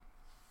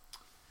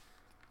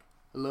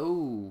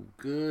Hello,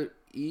 good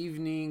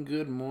evening,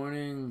 good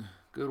morning,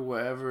 good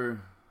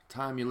whatever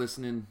time you're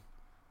listening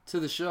to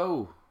the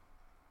show.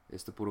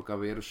 It's the Puro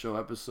Caballero Show,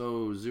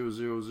 episode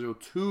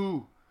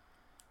 0002.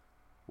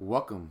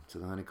 Welcome to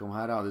the Honeycomb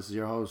Hideout. This is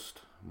your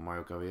host,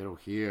 Mario Caballero,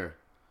 here.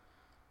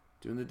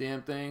 Doing the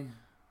damn thing.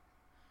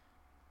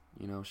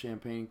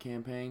 Champagne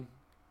campaign.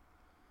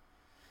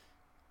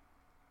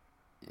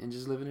 And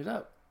just living it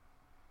up.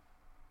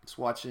 Just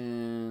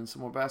watching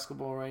some more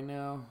basketball right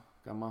now.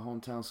 Got my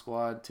hometown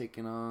squad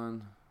taking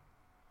on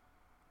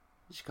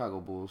the Chicago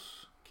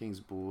Bulls, Kings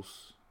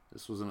Bulls.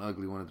 This was an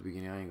ugly one at the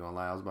beginning. I ain't gonna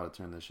lie. I was about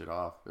to turn this shit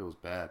off. It was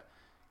bad.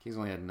 Kings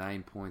only had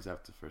 9 points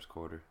after the first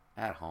quarter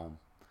at home.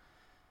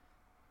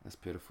 That's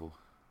pitiful.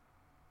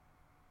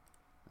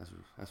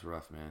 That's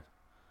rough, man.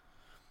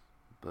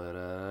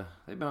 But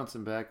they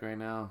bouncing back right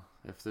now.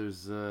 If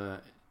there's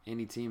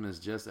any team that's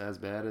just as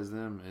bad as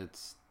them,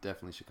 it's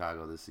definitely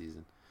Chicago this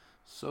season.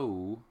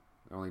 So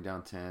they're only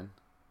down 10.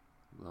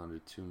 A little under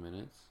 2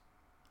 minutes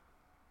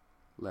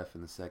left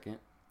in the second.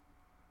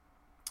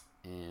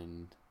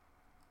 And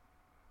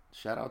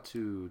shout out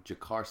to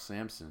Jakar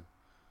Sampson.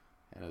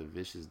 Had a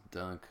vicious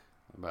dunk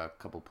about a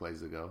couple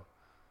plays ago.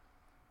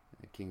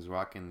 The Kings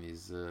rocking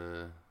these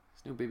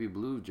new baby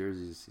blue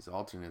jerseys, these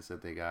alternates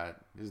that they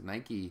got. This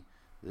Nike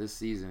this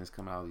season is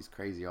coming out with these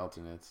crazy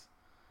alternates.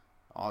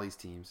 All these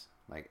teams,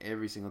 like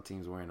every single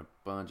team's wearing a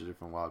bunch of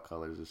different wild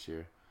colors this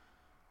year.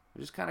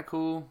 Which is kind of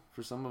cool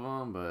for some of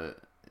them, but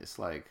it's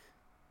like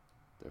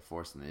they're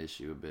forcing the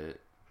issue a bit.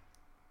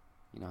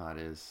 You know how it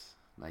is.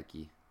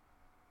 Nike.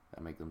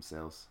 That make them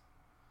sales.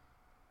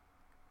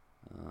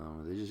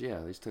 They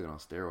just took it on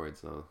steroids,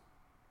 so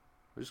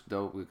which is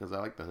dope because I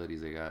like the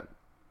hoodies they got.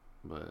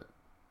 But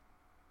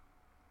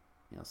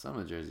some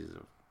of the jerseys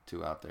are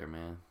too out there,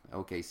 man.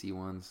 OKC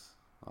ones,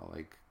 all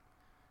like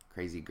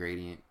crazy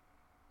gradient,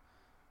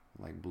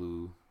 like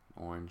blue,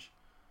 orange.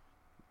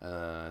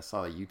 I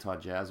saw the Utah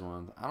Jazz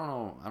one. I don't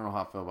know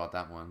how I feel about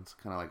that one. It's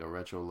kind of like a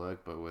retro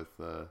look, but with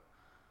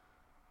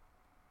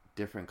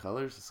different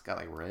colors. It's got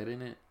like red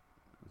in it.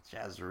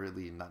 Jazz are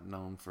really not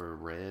known for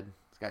red.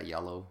 It's got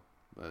yellow,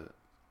 but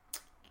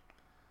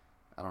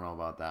I don't know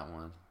about that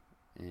one.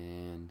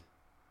 And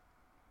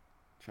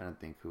I'm trying to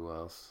think who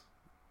else.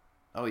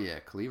 Oh yeah,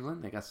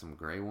 Cleveland. They got some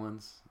gray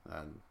ones.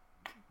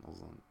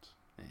 Those ones,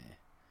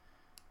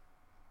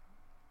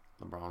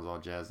 LeBron's all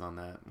jazzed on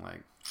that. I'm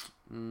like,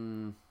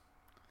 come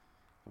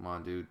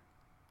on, dude.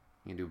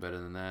 You can do better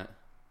than that.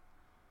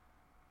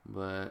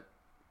 But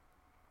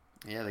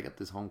yeah, they got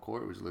this home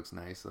court, which looks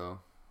nice, though.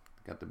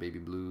 Got the baby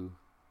blue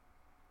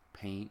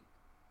paint.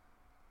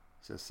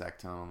 It says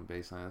Sacktown on the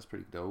baseline. That's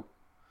pretty dope.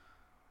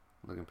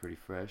 Looking pretty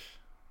fresh.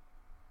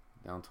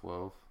 Down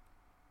 12.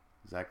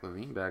 Zach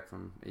LaVine back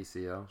from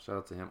ACL. Shout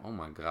out to him. Oh,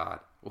 my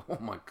God. Oh,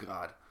 my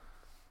God.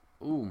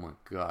 Oh, my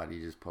God. He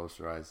just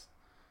posterized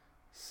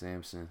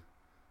Sampson.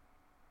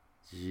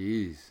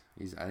 Jeez.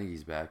 I think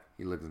he's back.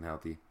 He looks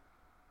healthy.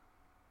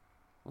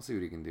 We'll see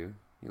what he can do.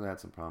 He'll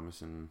had some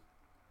promise in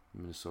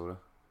Minnesota.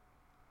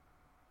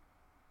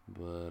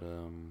 But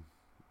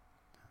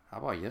how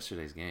about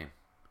yesterday's game?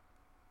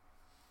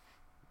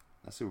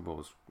 That Super Bowl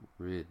was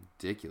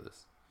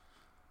ridiculous.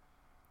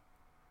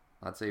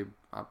 I'd say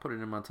I'll put it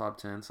in my top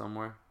 10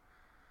 somewhere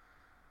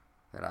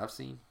that I've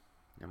seen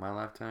in my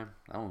lifetime.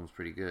 That one was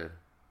pretty good.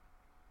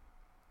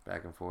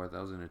 Back and forth.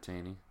 That was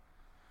entertaining.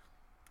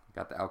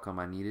 Got the outcome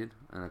I needed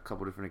on a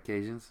couple different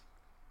occasions.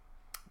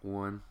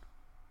 One,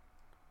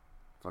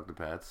 fuck the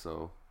Pats,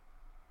 so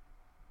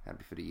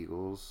happy for the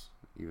Eagles,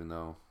 even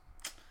though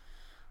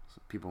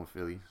people in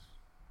Philly,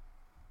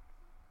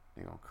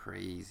 they're going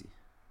crazy.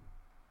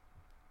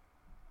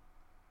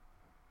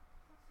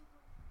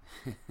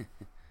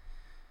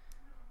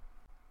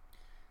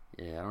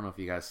 Yeah, I don't know if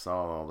you guys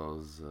saw all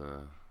those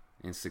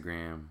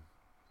Instagram,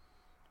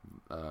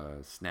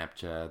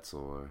 Snapchats,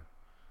 or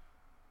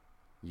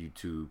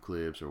YouTube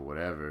clips or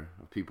whatever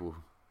of people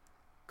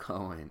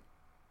going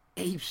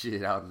ape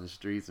shit out in the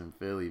streets in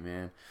Philly,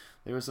 man.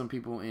 There were some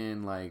people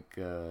in like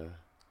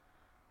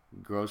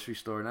grocery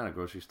store, not a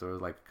grocery store,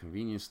 like a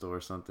convenience store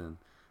or something,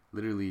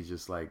 literally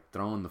just like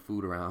throwing the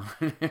food around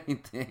and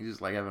everything,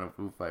 just like having a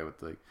food fight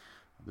with like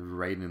the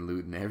raiding and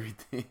looting and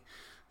everything.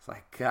 It's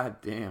like,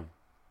 god damn.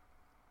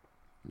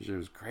 This shit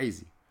was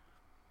crazy.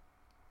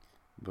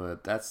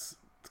 But it's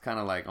kind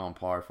of like on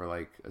par for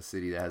like a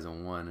city that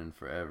hasn't won in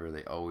forever.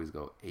 They always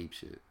go ape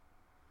shit.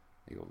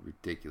 They go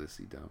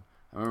ridiculously dumb.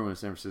 I remember when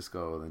San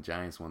Francisco, the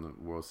Giants won the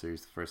World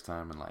Series the first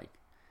time in like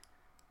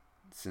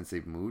since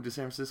they've moved to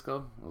San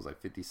Francisco. It was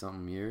like 50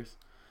 something years.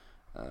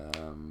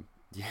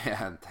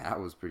 Yeah, that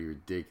was pretty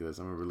ridiculous.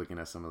 I remember looking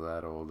at some of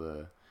that old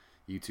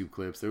YouTube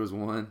clips. There was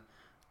one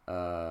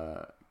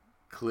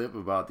clip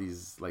about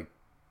these like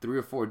 3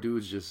 or 4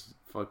 dudes just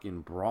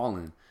fucking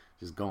brawling,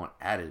 just going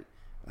at it.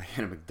 like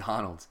at a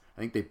McDonald's.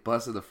 I think they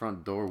busted the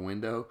front door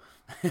window.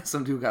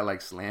 Some dude got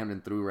like slammed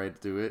and threw right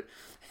through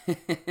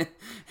it.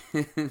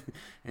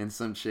 And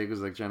some chick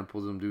was like trying to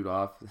pull some dude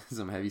off,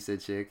 some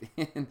heavyset chick,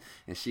 and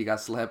she got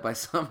slapped by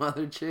some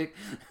other chick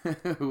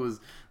who was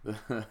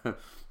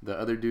the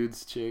other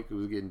dude's chick who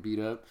was getting beat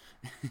up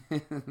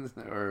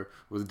or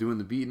was doing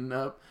the beating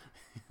up.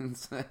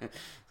 So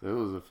it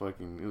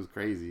was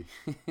crazy.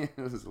 It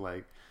was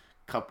like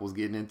couples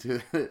getting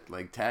into it,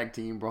 like tag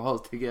team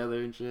brawls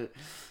together and shit.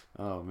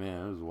 Oh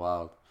man, it was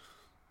wild.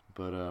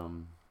 But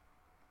man,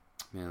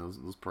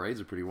 those parades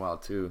are pretty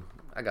wild too.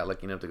 I got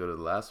lucky enough to go to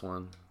the last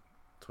one,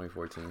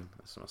 2014.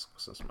 That's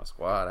my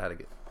squad. I had to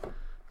get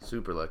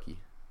super lucky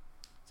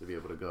to be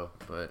able to go.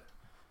 But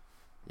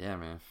yeah,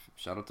 man,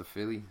 shout out to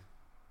Philly.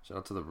 Shout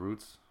out to the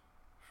Roots.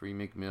 Free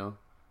McMill.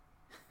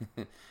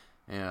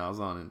 And I was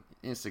on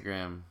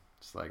Instagram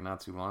just like not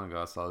too long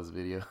ago. I saw this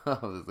video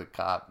of the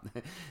cop.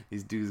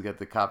 These dudes got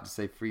the cop to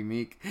say free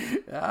Meek.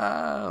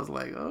 I was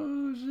like,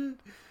 oh shit.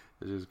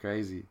 It was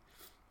crazy.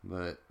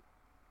 But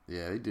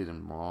yeah, they did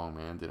him wrong,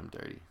 man. Did him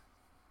dirty.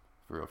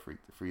 For real,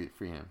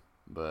 free him.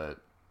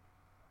 But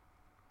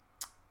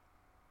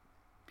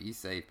be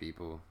safe,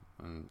 people.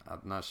 And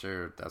I'm not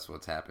sure if that's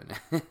what's happening.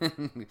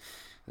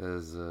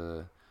 Because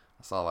I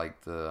saw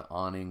like the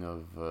awning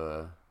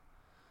of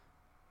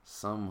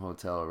some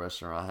hotel or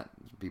restaurant.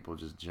 People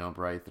just jump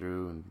right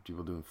through, and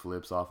people doing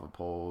flips off of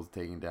poles,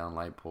 taking down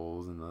light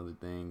poles and other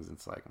things.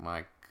 It's like,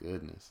 my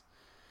goodness.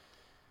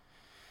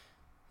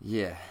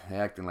 Yeah,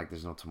 they're acting like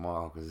there's no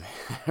tomorrow because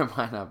there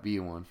might not be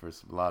one for a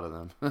lot of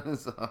them.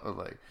 So I was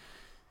like,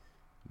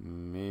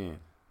 man,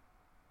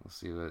 we'll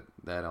see what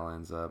that all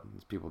ends up.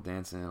 There's people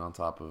dancing on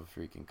top of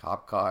freaking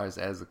cop cars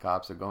as the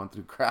cops are going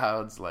through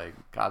crowds. Like,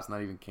 cops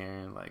not even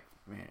caring. Like,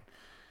 man,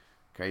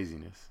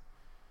 craziness.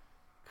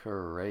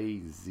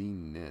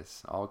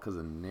 All because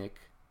of Nick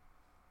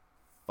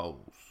Foles.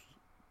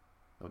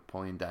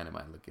 Napoleon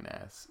Dynamite looking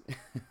ass.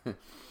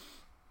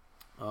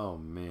 Oh,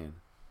 man.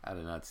 I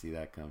did not see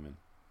that coming.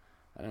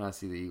 I did not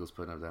see the Eagles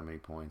putting up that many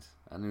points.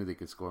 I knew they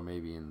could score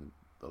maybe in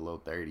the low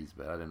 30s,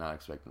 but I did not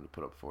expect them to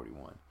put up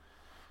 41.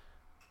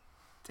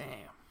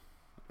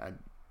 Damn.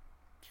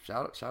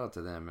 Shout out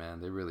to them, man.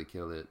 They really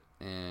killed it.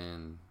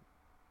 And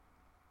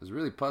it was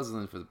really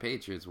puzzling for the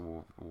Patriots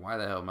why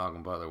the hell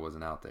Malcolm Butler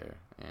wasn't out there.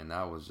 And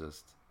that was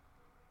just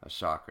a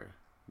shocker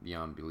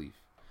beyond belief.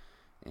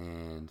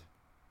 And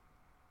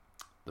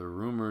the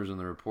rumors and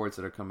the reports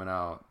that are coming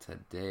out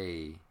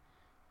today,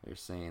 they're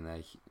saying that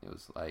it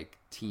was like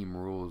team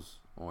rules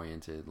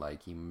oriented,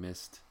 like he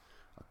missed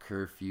a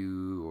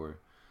curfew or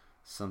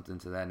something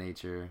to that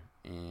nature.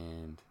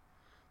 And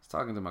I was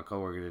talking to my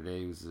coworker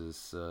today, who's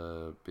this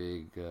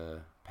big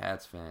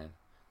Pats fan,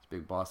 this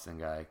big Boston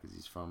guy, because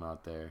he's from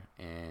out there,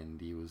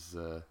 and he was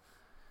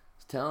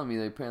telling me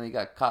they apparently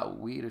got caught with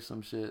weed or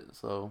some shit.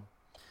 So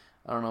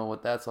I don't know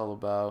what that's all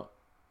about.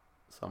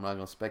 So I'm not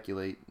gonna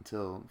speculate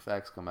until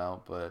facts come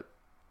out, but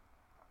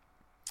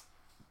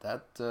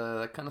that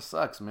kind of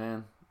sucks,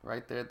 man.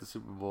 Right there at the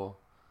Super Bowl,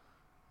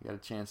 you got a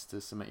chance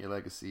to cement your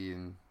legacy,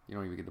 and you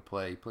don't even get to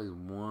play. He plays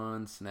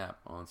one snap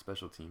on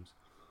special teams,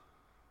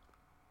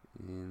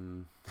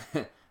 and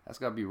that's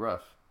gotta be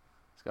rough.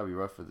 It's gotta be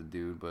rough for the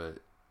dude, but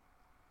it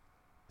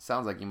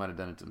sounds like he might have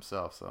done it to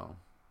himself. So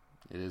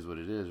it is what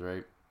it is,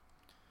 right?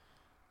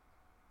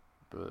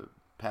 But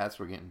Pats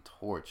were getting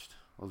torched.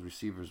 Those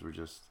receivers were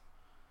just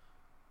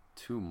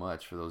too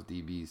much for those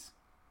DBs.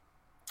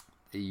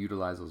 They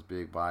utilize those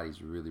big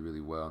bodies really, really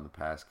well in the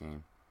pass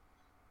game.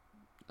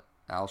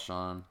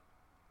 Alshon,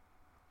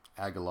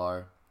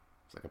 Aguilar,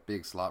 it's like a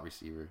big slot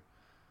receiver.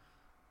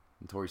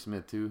 And Torrey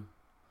Smith too.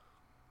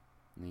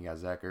 And you got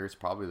Zach Ertz,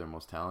 probably their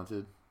most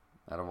talented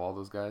out of all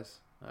those guys.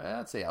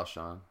 I'd say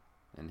Alshon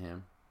and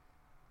him.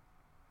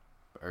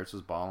 But Ertz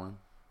was balling.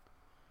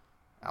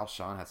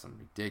 Alshon had some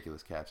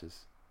ridiculous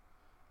catches.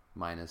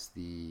 Minus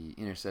the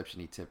interception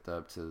he tipped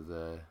up to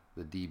the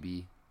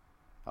DB.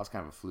 That was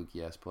kind of a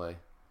fluky ass play.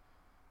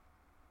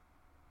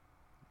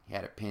 He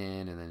had it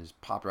pinned and then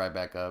just popped right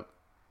back up.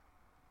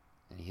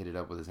 And he hit it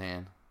up with his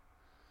hand.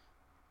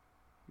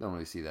 Don't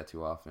really see that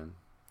too often.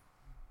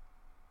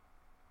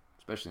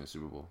 Especially in the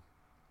Super Bowl.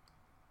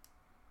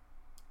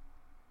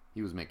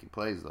 He was making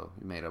plays though.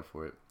 He made up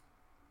for it.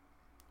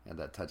 He had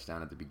that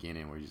touchdown at the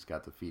beginning where he just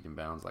got the feet in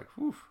bounds like,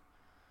 whew.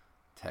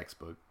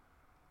 Textbook.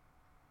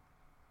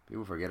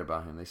 People forget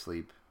about him. They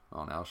sleep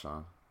on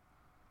Alshon.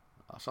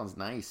 Alshon's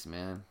nice,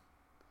 man.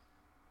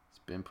 He's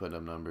been putting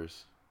up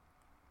numbers.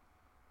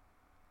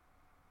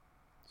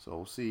 So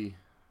we'll see.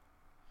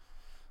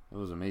 It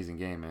was an amazing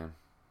game, man.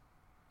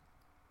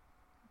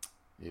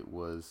 It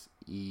was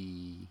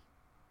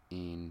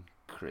incredible.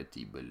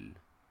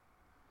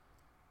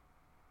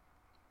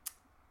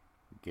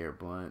 Garrett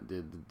Blount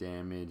did the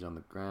damage on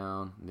the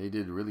ground. They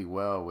did really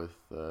well with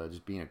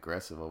just being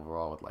aggressive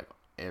overall with like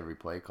every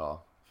play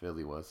call.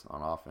 Philly was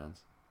on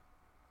offense.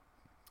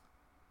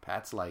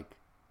 Pat's like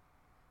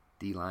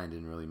D-line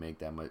didn't really make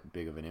that much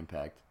big of an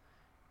impact.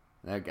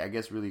 And I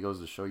guess really goes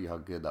to show you how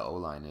good the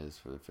O-line is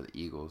for the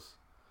Eagles.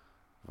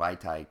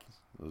 Vaitai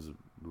was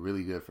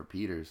really good for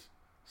Peters.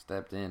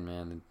 Stepped in,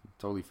 man, and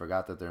totally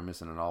forgot that they're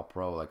missing an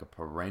all-pro, like a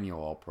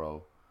perennial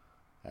all-pro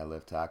at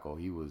left tackle.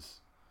 He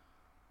was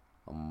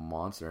a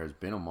monster, has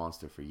been a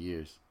monster for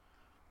years.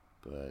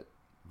 But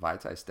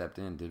Vaitai stepped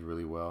in, did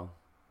really well.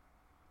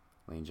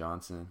 Lane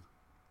Johnson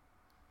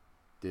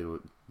did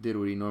what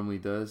he normally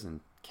does, and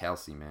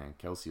Kelsey, man,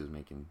 Kelsey was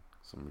making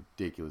some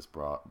ridiculous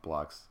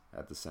blocks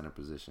at the center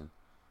position.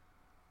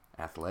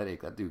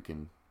 Athletic, that dude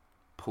can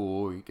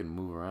pull, he can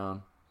move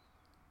around,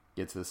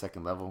 get to the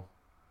second level.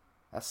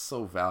 That's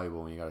so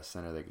valuable when you got a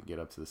center that can get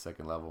up to the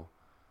second level.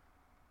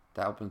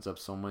 That opens up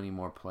so many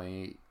more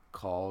play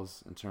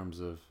calls in terms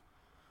of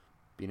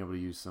being able to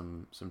use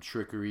some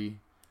trickery.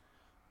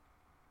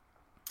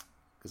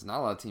 Because not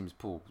a lot of teams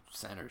pull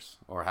centers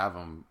or have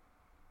them,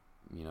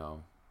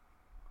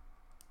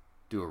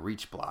 do a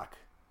reach block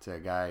to a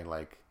guy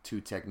like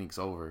 2 techniques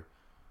over.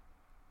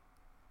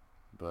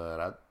 But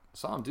I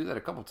saw him do that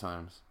a couple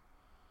times.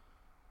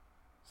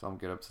 Saw him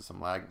get up to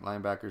some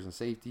linebackers and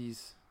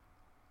safeties,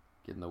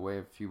 get in the way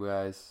of a few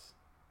guys.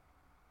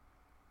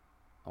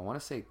 I want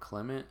to say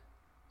Clement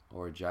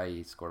or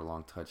Ajayi scored a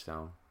long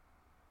touchdown,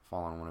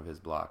 fall on one of his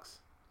blocks.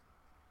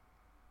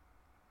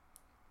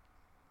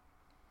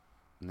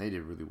 And they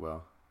did really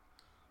well.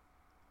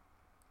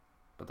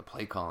 But the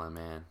play calling,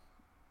 man,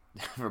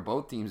 for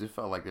both teams, it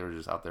felt like they were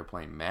just out there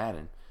playing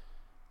Madden.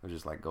 They were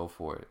just like, go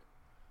for it.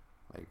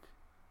 Like,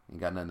 you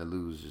got nothing to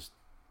lose,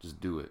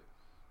 just do it.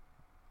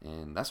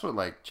 And that's what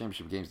like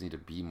championship games need to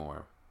be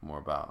more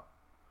about.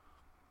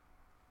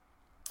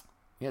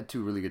 We had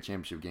 2 really good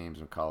championship games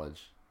in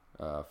college,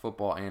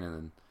 football and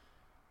in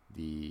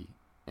the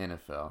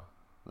NFL,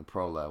 the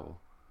pro level.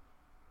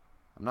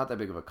 I'm not that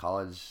big of a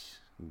college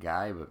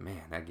guy, but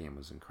man, that game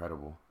was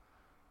incredible.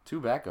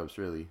 2 backups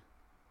really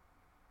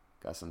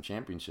got some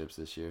championships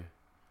this year.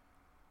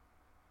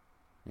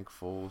 Nick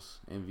Foles,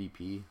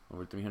 MVP,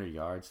 over 300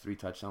 yards, 3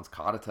 touchdowns,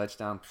 caught a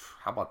touchdown.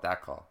 How about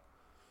that call?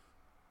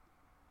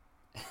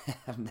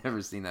 I've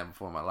never seen that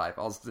before in my life.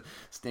 I was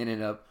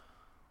standing up,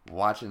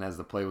 watching as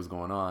the play was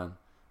going on.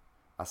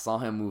 I saw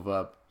him move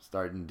up,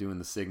 starting doing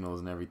the signals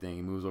and everything.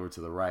 He moves over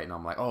to the right, and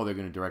I'm like, oh, they're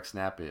going to direct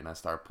snap it. And I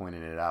start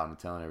pointing it out and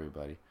telling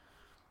everybody.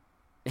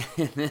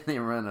 And then they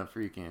run a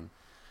freaking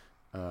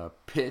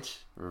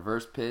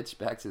reverse pitch,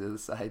 back to the other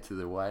side to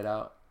the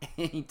wideout.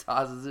 And he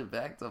tosses it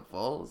back to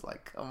Foles.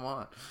 Like, come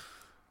on.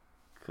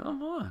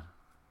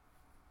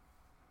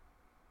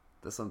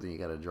 That's something you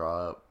got to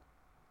draw up,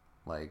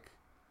 like,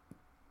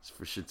 just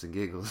for shits and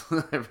giggles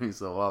every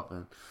so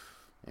often.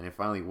 And it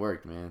finally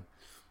worked, man.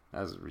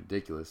 That was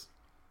ridiculous.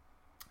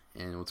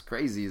 And what's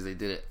crazy is they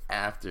did it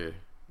after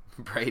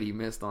Brady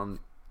missed on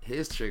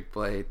his trick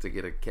play to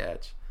get a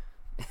catch.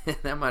 And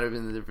that might have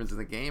been the difference in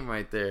the game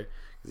right there.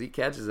 Because he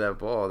catches that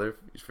ball, they're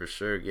for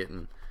sure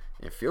getting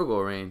in field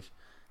goal range.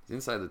 He's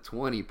inside the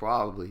 20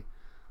 probably.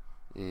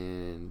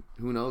 And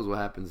who knows what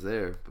happens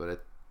there. But I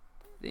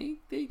think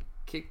they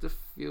kicked the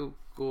field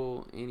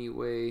goal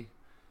anyway.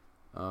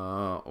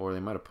 Or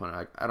they might have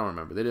punted. I don't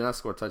remember. They did not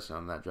score a touchdown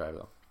on that drive,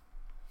 though.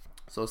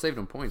 So it saved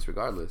them points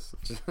regardless.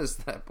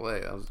 Just that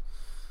play.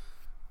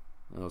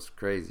 That was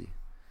crazy.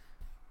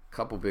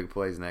 Couple big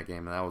plays in that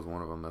game, and that was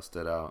one of them that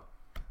stood out.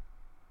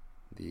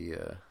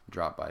 The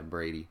drop by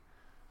Brady.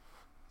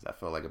 That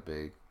felt like a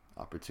big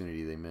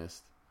opportunity they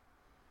missed.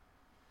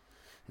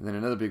 And then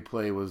another big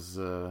play was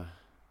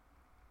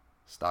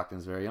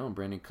Stockton's very own,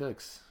 Brandon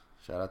Cooks.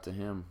 Shout out to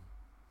him.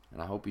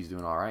 And I hope he's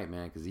doing all right,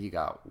 man, because he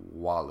got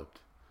walloped.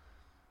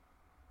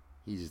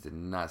 He just did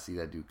not see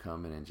that dude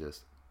coming and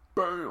just,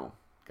 BAM!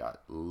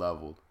 Got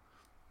leveled.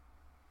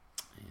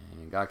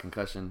 And got a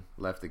concussion,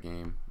 left the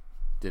game,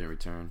 didn't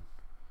return.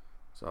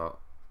 So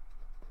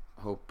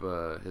I hope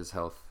his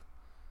health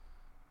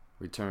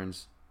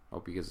returns.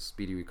 Hope he gets a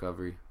speedy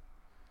recovery.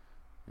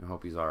 And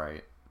hope he's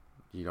alright.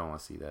 You don't want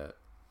to see that.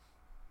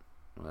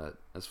 But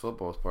as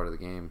football is part of the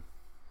game,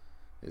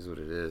 it is what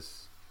it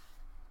is.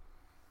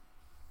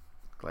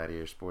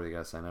 Gladiator sport, you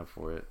gotta sign up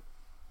for it.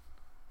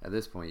 At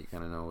this point, you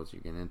kind of know what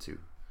you're getting into.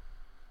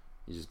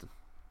 You just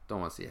don't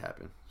want to see it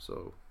happen.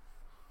 So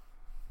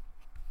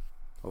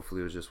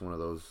hopefully it was just one of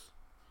those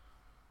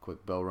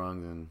quick bell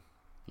rungs and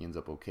he ends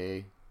up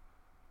okay.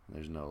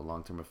 There's no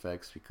long-term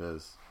effects,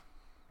 because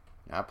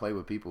I played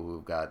with people who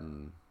have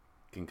gotten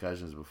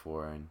concussions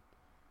before and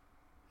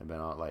have been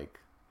out like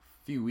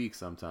a few weeks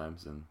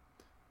sometimes, and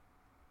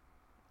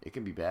it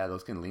can be bad.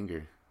 Those can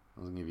linger.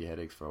 Those can give you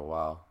headaches for a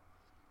while.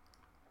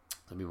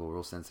 Some people are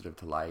real sensitive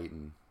to light,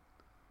 and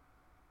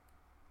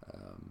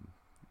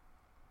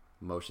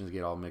emotions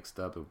get all mixed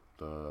up.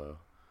 The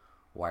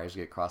wires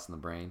get crossed in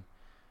the brain.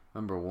 I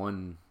remember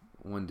one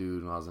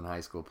dude when I was in high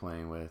school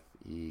playing with,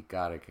 he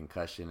got a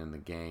concussion in the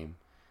game,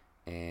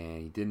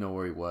 and he didn't know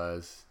where he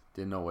was,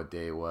 didn't know what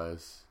day it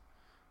was,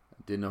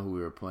 didn't know who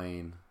we were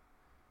playing.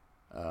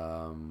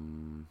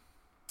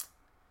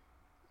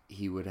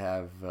 He would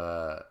have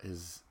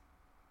his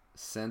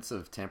sense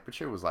of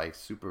temperature was like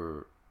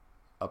super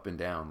up and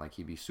down. Like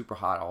he'd be super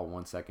hot all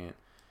 1 second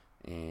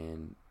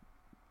and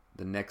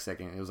the next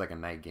second, it was like a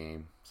night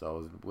game,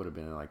 so it would have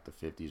been in like the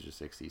 50s or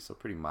 60s, so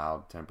pretty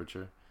mild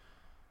temperature.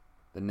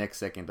 The next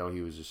second, though,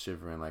 he was just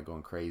shivering, like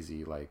going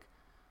crazy, like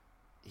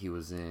he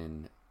was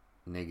in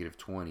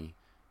 -20,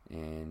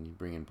 and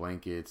bringing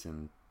blankets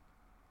and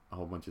a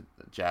whole bunch of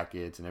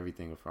jackets and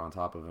everything for on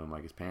top of him.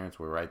 Like his parents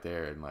were right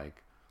there, and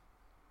like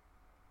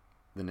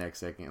the next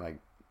second, like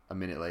a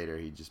minute later,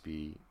 he'd just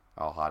be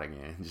all hot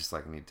again, just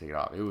like need to take it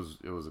off. It was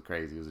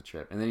crazy. It was a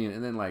trip. And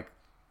then like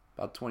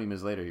about 20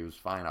 minutes later, he was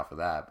fine off of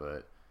that,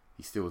 but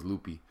he still was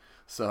loopy.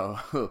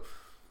 So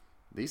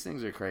these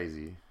things are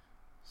crazy.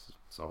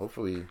 So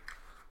hopefully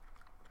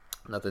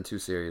nothing too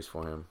serious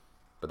for him.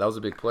 But that was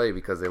a big play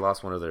because they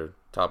lost one of their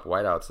top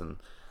wideouts, and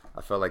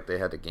I felt like they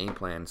had to game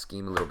plan,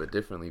 scheme a little bit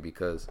differently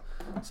because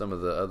some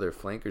of the other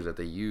flankers that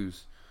they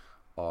use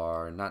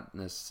are not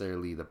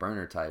necessarily the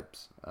burner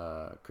types.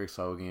 Chris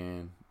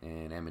Hogan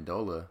and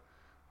Amendola,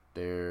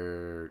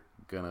 they're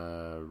going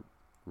to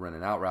run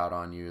an out route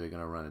on you. They're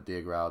going to run a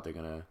dig route. They're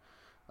going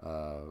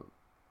to,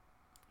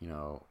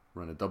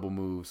 run a double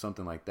move,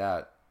 something like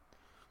that.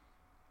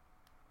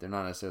 They're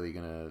not necessarily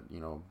going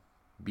to,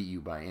 beat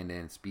you by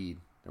end-to-end speed.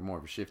 They're more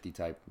of a shifty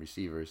type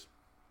receivers.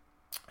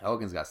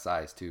 Hogan's got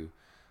size too.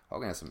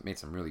 Hogan made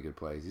some really good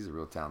plays. He's a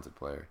real talented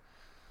player.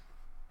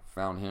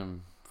 Found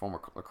him,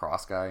 former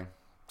lacrosse guy.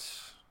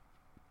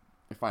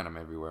 They find him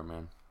everywhere,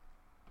 man.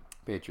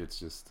 Patriots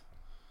just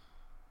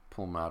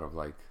pull him out of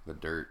like the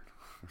dirt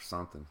or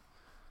something.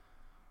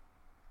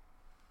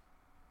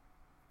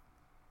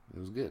 It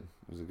was good.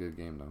 It was a good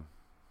game though.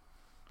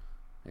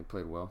 They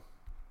played well.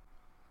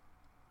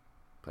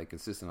 Played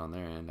consistent on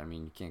their end. I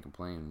mean, you can't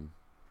complain.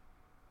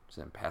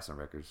 Setting passing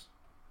records.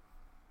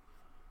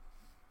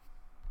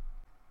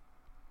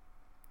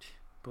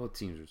 Both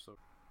teams are so.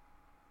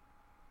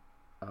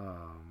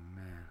 Oh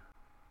man.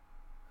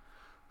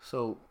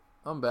 So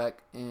I'm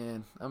back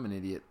and I'm an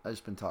idiot. I've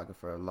just been talking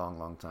for a long,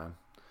 long time,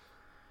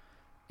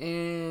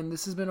 and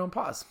this has been on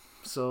pause.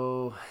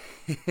 So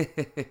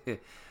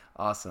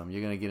awesome.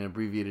 You're gonna get an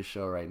abbreviated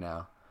show right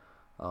now.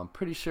 I'm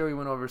pretty sure we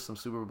went over some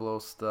Super Bowl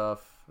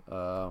stuff.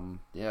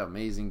 Yeah,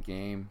 amazing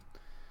game.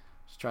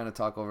 Just trying to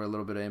talk over a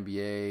little bit of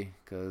NBA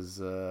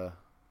because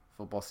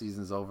football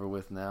season's over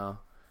with now,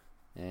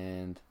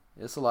 and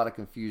it's a lot of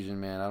confusion,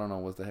 man. I don't know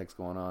what the heck's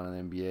going on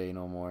in the NBA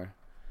no more.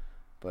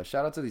 But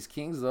shout out to these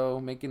Kings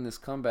though, making this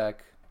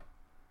comeback,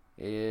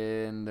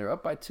 and they're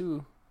up by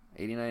 2,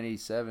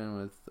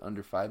 89-87 with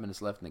under 5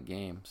 minutes left in the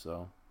game.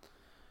 So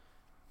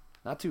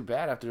not too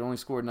bad after they only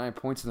scored 9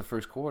 points in the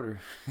first quarter.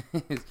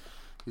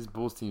 His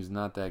Bulls team's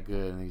not that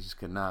good, and he just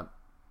could not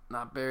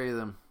bury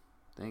them.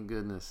 Thank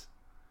goodness.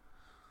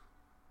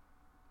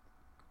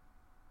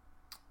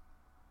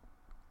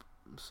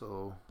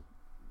 So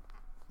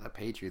that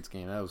Patriots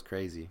game, that was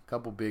crazy. A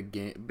couple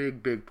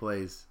big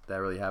plays that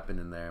really happened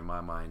in there in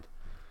my mind.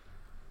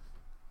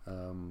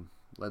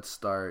 Let's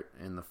start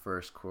in the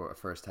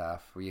first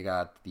half. We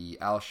got the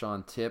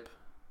Alshon tip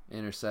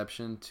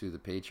interception to the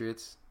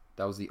Patriots.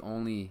 That was the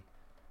only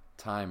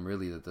time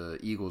really that the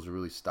Eagles were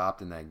really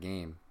stopped in that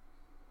game.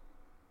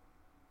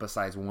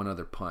 Besides one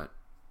other punt,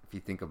 if you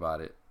think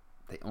about it,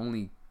 they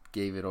only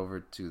gave it over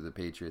to the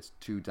Patriots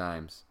 2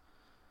 times.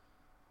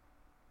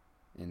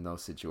 In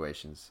those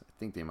situations, I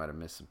think they might have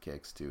missed some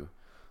kicks too,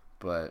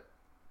 but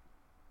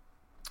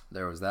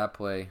there was that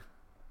play.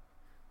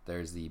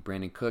 There's the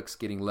Brandon Cooks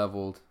getting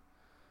leveled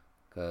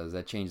because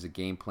that changed the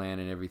game plan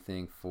and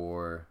everything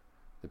for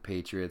the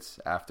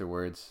Patriots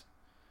afterwards.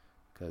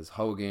 Because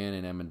Hogan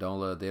and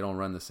Amendola, they don't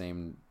run the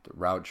same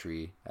route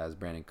tree as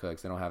Brandon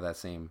Cooks. They don't have that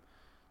same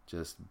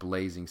just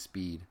blazing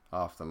speed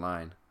off the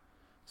line.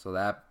 So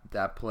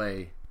that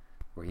play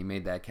where he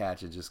made that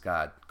catch, it just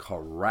got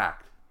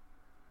cracked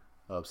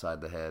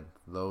upside the head.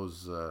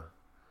 Those that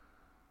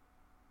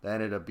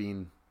ended up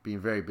being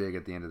very big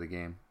at the end of the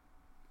game.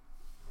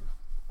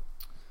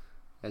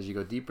 As you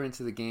go deeper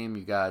into the game,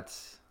 you got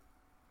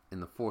in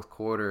the fourth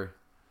quarter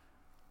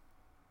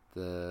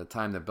the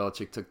time that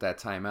Belichick took that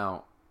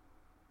timeout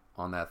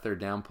on that third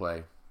down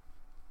play,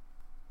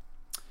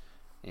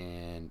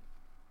 and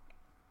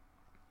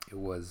it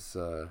was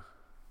the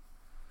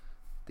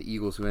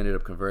Eagles who ended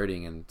up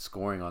converting and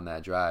scoring on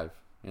that drive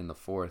in the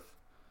fourth.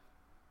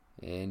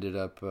 It ended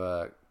up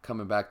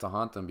coming back to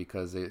haunt them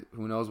because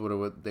who knows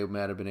what they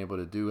might have been able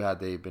to do had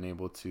they been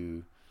able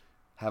to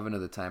have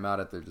another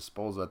timeout at their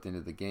disposal at the end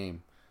of the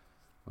game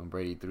when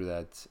Brady threw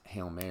that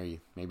Hail Mary.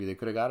 Maybe they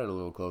could have got it a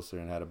little closer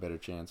and had a better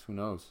chance. Who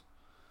knows?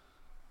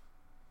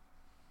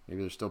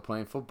 Maybe they're still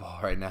playing football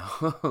right now,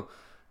 a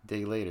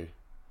day later.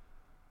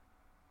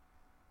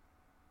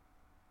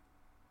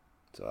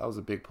 So that was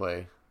a big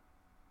play.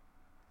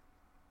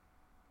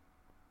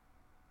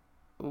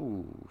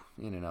 Ooh,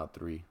 in and out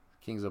 3.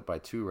 Kings up by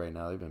 2 right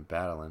now. They've been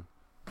battling.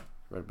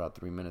 Right about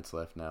 3 minutes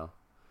left now.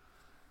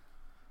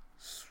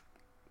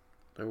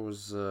 There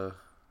was a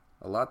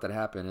lot that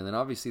happened. And then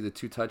obviously the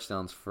 2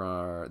 touchdowns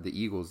for the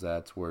Eagles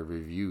that were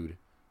reviewed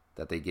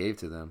that they gave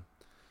to them.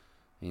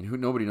 I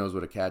mean, nobody knows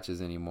what a catch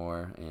is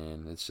anymore.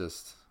 And it's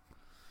just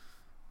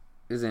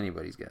is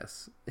anybody's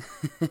guess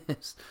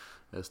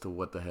as to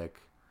what the heck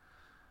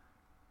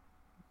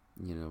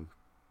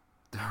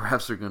the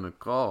refs are going to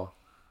call.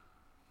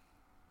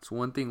 It's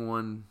one thing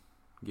one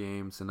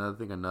game, it's another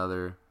thing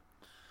another.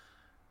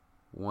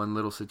 One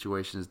little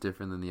situation is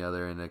different than the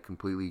other, and it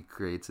completely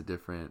creates a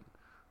different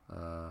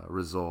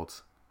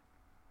result.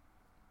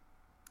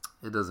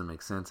 It doesn't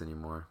make sense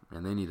anymore,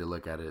 and they need to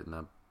look at it,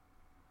 and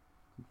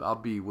I'll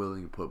be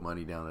willing to put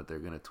money down that they're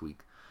going to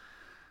tweak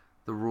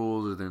the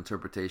rules or the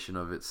interpretation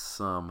of it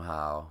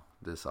somehow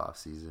this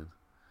offseason.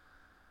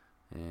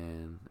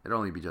 And it'll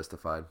only be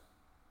justified.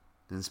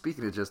 And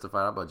speaking of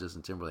justified, how about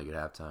Justin Timberlake at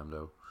halftime,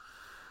 though?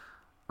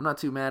 I'm not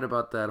too mad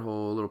about that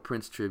whole little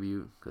Prince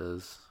tribute,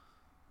 because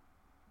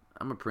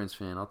I'm a Prince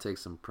fan. I'll take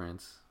some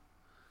Prince.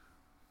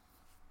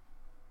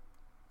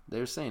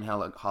 They're saying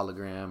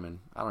hologram, and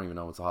I don't even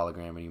know what's a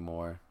hologram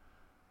anymore.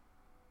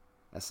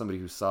 As somebody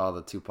who saw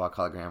the Tupac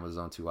hologram with his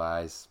own two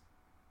eyes,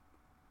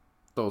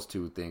 those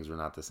two things were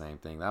not the same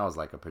thing. That was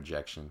like a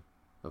projection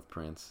of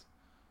Prince,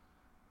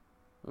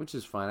 which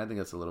is fine. I think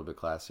that's a little bit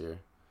classier.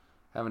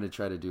 Having to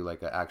try to do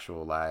like an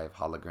actual live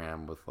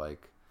hologram with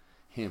like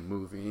him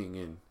moving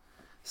and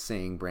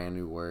saying brand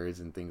new words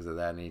and things of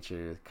that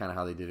nature, kind of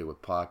how they did it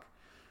with Pac.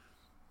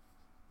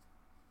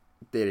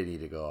 They didn't need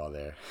to go all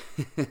there,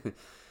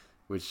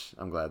 which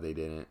I'm glad they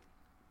didn't.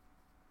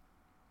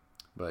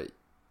 But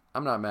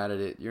I'm not mad at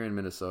it. You're in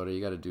Minnesota.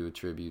 You got to do a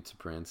tribute to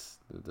Prince,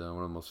 one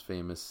of the most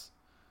famous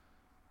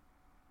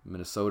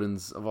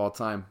Minnesotans of all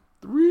time.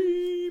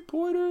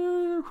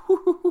 3-pointer.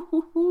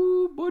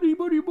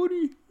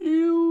 Buddy.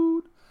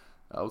 Healed.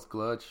 That was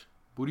clutch.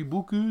 Booty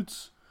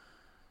buckets.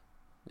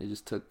 They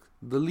just took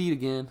the lead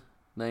again.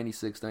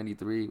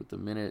 96-93 with a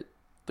minute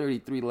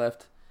 33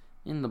 left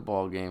in the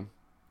ball game.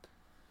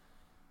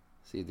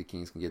 See if the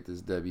Kings can get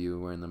this W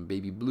wearing them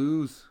baby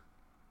blues.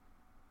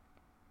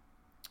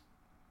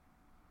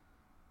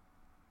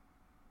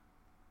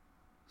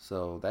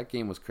 So that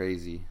game was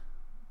crazy.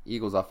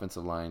 Eagles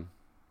offensive line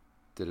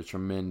did a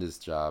tremendous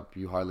job.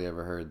 You hardly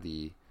ever heard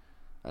the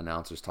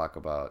announcers talk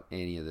about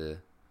any of the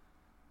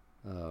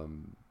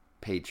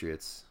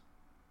Patriots'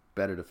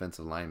 better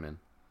defensive linemen.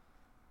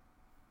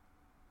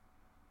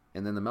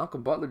 And then the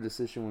Malcolm Butler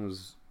decision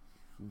was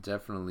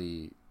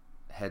definitely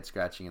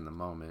head-scratching in the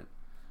moment.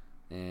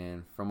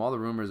 And from all the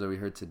rumors that we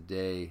heard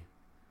today,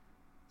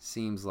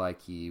 seems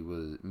like he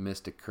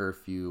missed a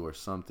curfew or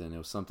something. It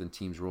was something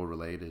teams rule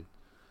related.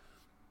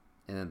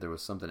 And then there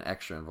was something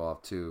extra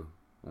involved too.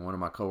 One of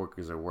my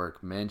coworkers at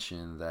work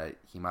mentioned that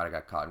he might have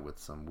got caught with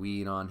some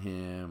weed on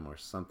him or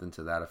something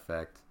to that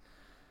effect.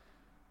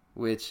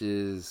 Which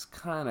is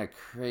kind of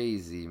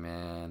crazy,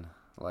 man.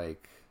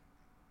 Like,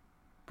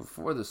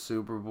 before the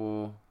Super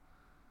Bowl,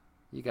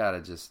 you got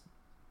to just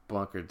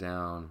bunker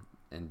down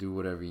and do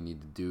whatever you need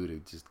to do to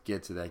just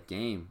get to that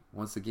game.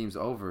 Once the game's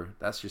over,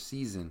 that's your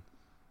season.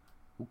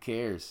 Who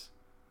cares?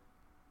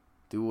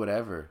 Do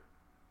whatever.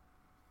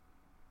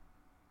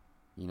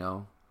 You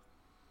know?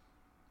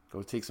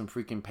 Go take some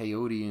freaking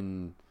peyote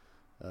in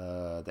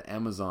the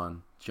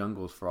Amazon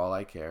jungles for all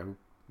I care.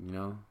 You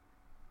know?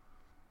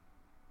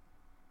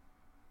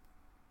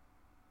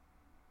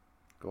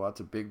 Go out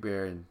to Big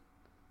Bear and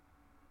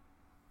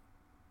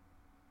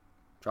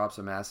drop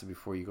some acid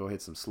before you go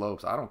hit some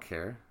slopes. I don't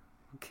care.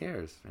 Who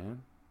cares,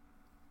 man?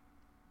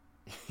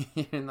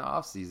 You're in the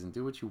off season.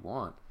 Do what you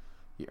want.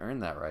 You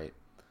earned that right.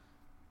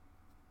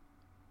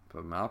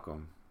 But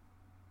Malcolm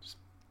just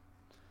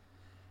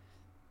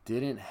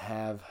didn't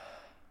have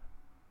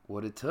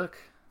what it took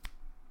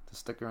to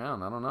stick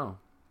around. I don't know.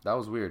 That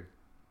was weird.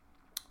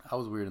 I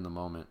was weird in the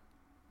moment.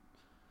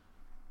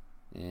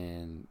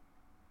 And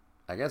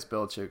I guess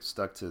Belichick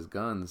stuck to his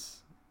guns.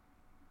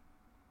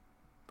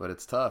 But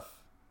it's tough.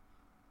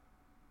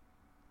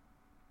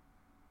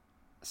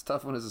 It's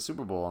tough when there's a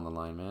Super Bowl on the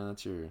line, man.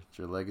 That's your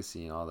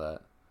legacy and all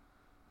that.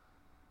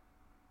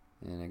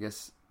 And I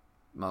guess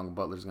Malcolm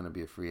Butler's going to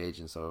be a free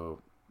agent,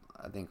 so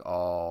I think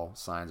all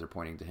signs are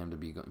pointing to him to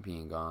be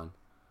being gone.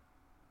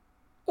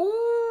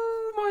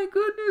 Oh, my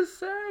goodness,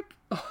 Zach.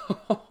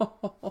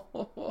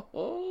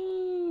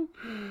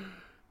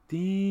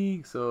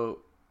 Dang. So,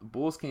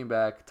 Bulls came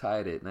back,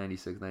 tied it,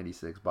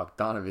 96-96.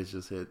 Bogdanovich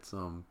just hit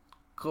some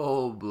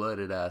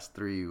cold-blooded ass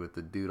three with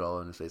the dude all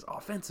in his face.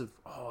 Offensive.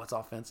 Oh, it's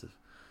offensive.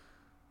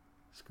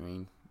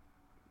 Screen.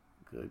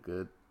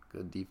 Good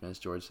defense,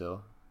 George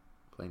Hill.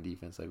 Playing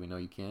defense like we know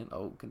you can.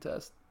 Oh,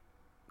 contest.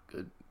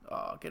 Good.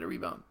 Oh, get a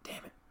rebound.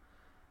 Damn it.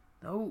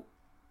 No.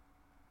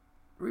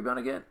 Rebound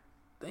again.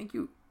 Thank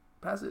you.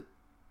 Pass it.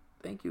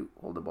 Thank you.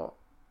 Hold the ball.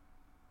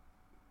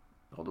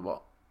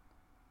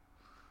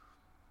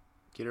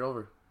 Get it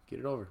over.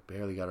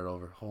 Barely got it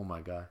over. Oh,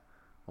 my God.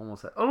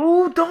 Almost had.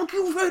 Oh, thank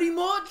you very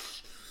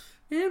much.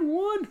 And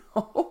one.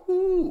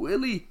 Oh,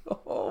 Willie.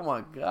 Oh,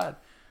 my God.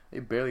 They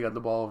barely got the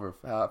ball over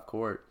half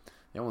court.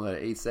 They almost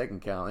had an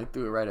 8-second count. They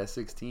threw it right at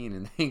 16,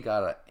 and they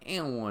got an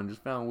and one.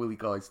 Just found Willie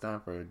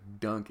Cauley-Stein for a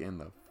dunk in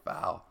the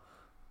foul.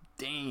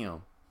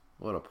 Damn.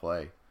 What a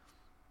play.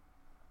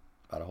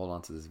 About to hold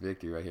on to this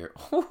victory right here.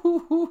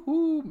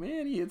 Oh,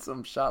 man, he hit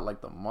some shot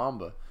like the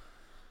Mamba.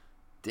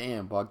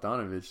 Damn,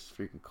 Bogdanovich is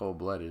freaking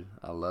cold-blooded.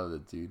 I love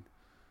it, dude.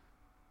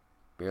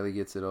 Barely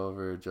gets it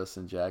over.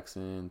 Justin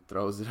Jackson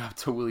throws it up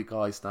to Willie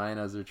Cauley-Stein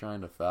as they're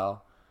trying to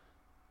foul.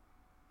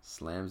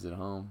 Slams it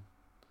home.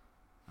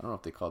 I don't know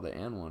if they called the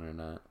and one or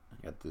not.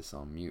 I got this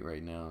on mute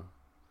right now.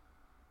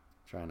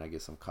 Trying to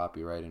get some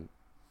copyright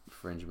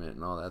infringement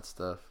and all that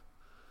stuff.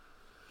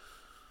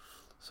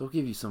 So I'll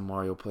give you some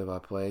Mario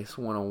play-by-play. It's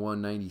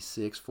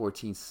 101-96,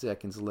 14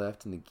 seconds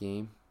left in the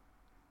game.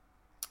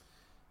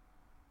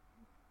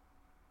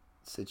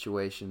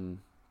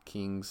 Situation,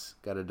 Kings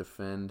got to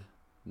defend.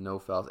 No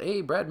fouls.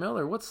 Hey, Brad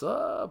Miller, what's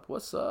up?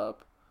 What's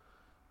up?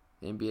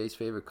 NBA's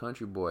favorite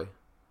country boy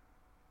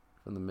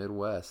from the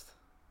Midwest.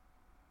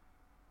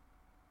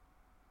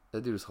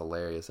 That dude is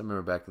hilarious. I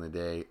remember back in the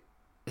day,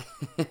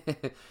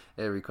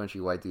 every country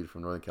white dude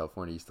from Northern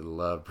California used to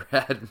love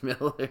Brad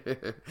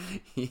Miller.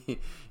 he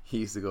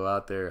used to go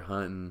out there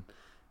hunting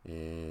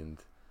and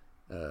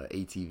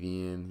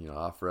ATVing,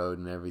 off-road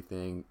and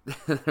everything.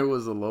 There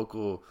was a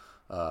local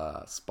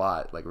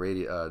spot, like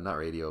radio, not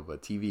radio,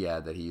 but TV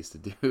ad that he used to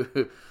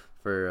do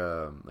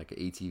for like an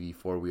ATV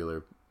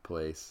four-wheeler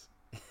place.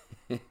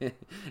 And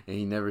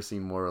he never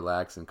seemed more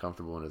relaxed and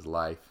comfortable in his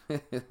life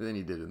than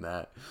he did in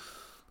that,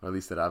 or at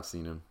least that I've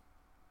seen him.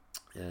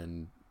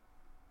 And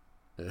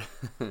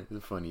he's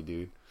a funny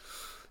dude.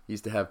 He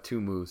used to have two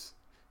moves.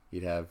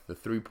 He'd have the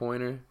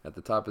three-pointer at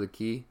the top of the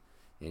key,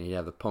 and he'd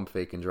have the pump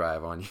fake and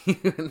drive on you.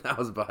 And that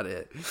was about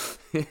it.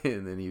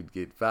 And then he'd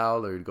get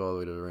fouled or he'd go all the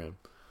way to the rim.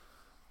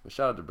 But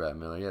shout out to Brad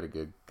Miller. He had a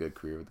good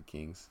career with the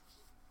Kings.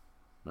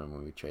 Remember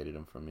when we traded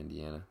him from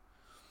Indiana?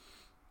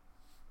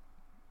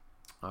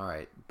 All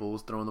right,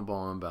 Bulls throwing the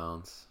ball in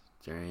bounds.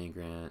 Jerry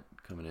Grant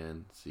coming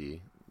in.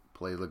 See,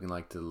 play looking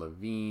like to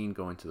Levine,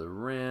 going to the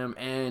rim,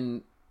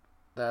 and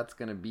that's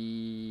going to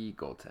be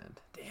goaltend.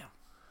 Damn.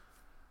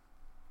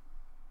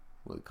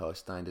 Willie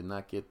Cauley-Stein did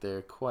not get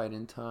there quite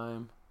in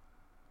time.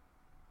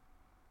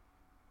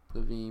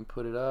 Levine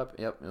put it up.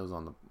 Yep, it was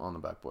on the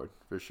backboard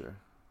for sure.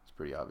 It's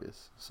pretty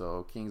obvious.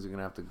 So Kings are going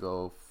to have to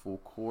go full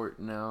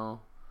court now.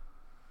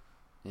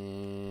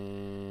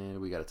 And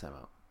we got a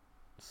timeout.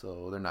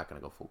 So they're not going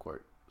to go full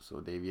court. So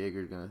Dave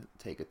Yeager's going to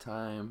take a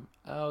time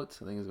out.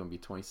 I think it's going to be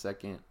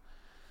 22nd.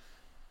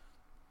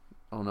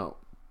 Oh, no.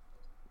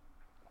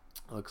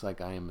 Looks like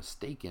I am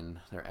mistaken.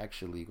 They're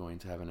actually going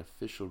to have an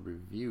official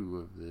review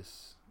of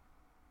this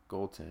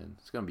goaltend.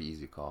 It's going to be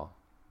easy to call.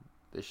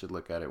 They should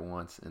look at it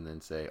once and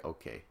then say,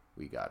 okay,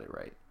 we got it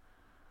right.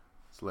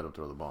 Let's let them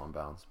throw the ball in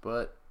bounds.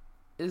 But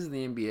this is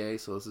the NBA,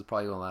 so this is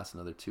probably going to last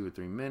another 2 or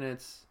 3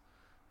 minutes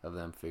of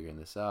them figuring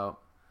this out.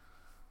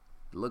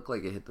 It looked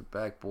like it hit the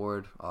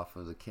backboard off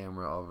of the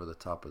camera over the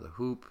top of the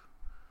hoop.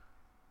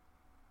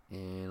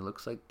 And it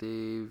looks like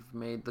they've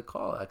made the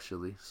call,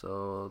 actually.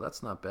 So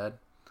that's not bad.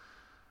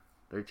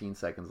 13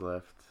 seconds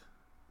left.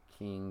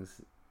 Kings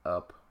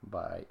up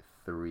by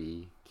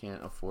 3.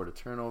 Can't afford a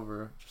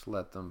turnover. Just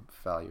let them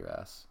foul your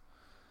ass.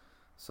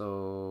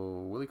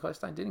 So Willie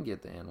Cauley-Stein didn't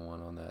get the and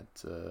one on that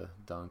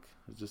dunk.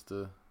 It was just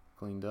a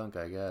clean dunk,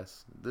 I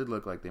guess. It did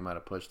look like they might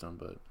have pushed him,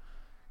 but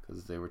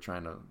because they were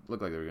trying to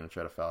look like they were going to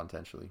try to foul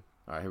intentionally.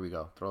 All right, here we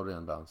go. Throw it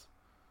in bounds.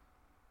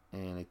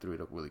 And they threw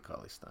it up Willie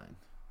Cauley-Stein.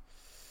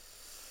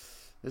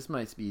 This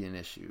might be an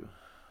issue.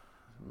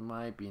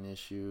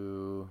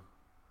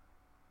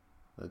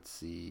 Let's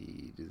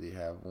see. Do they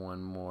have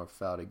one more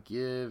foul to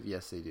give?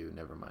 Yes, they do.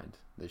 Never mind.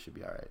 They should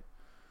be all right.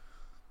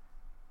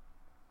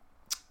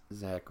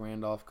 Zach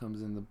Randolph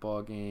comes in the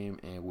ball game,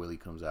 and Willie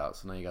comes out.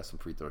 So now you got some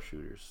free throw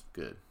shooters.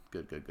 Good.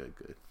 I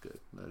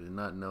did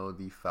not know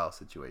the foul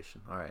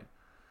situation. All right.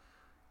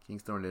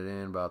 Kings throwing it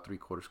in about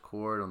 3/4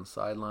 court on the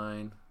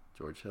sideline.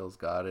 George Hill's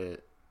got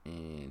it,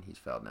 and he's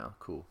fouled now.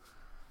 Cool.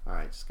 All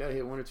right, just got to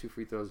hit 1 or 2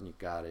 free throws, and you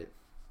got it.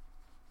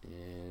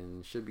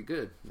 And should be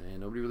good. Man,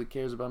 nobody really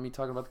cares about me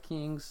talking about the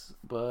Kings,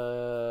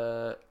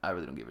 but I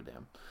really don't give a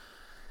damn.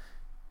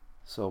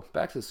 So,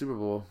 back to the Super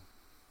Bowl.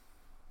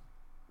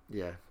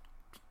 Yeah.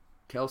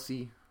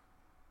 Kelsey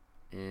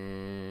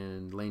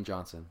and Lane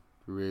Johnson.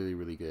 Really,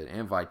 really good.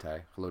 And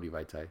Vaitai. Haloti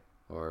Vaitai.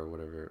 Or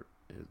whatever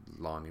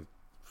long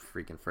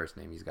freaking first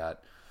name he's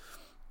got.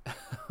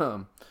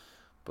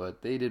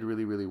 But they did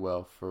really, really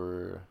well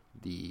for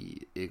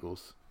the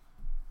Eagles.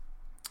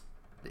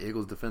 The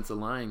Eagles' defensive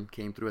line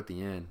came through at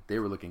the end. They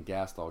were looking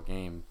gassed all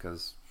game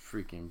because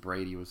freaking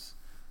Brady was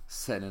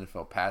setting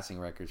NFL passing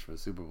records for the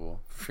Super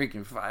Bowl.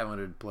 Freaking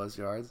 500-plus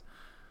yards.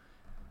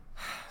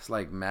 It's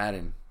like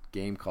Madden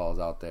game calls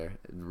out there.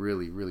 It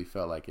really, really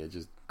felt like it.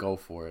 Just go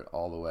for it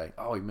all the way.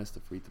 Oh, he missed a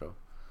free throw.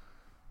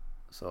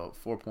 So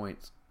 4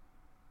 points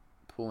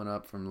pulling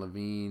up from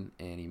Levine,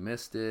 and he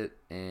missed it.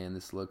 And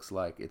this looks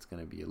like it's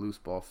going to be a loose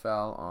ball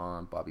foul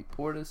on Bobby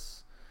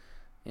Portis.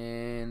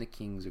 And the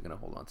Kings are going to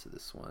hold on to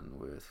this one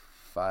with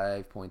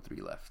 5.3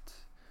 left.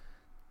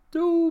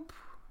 Doop.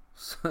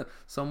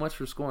 So much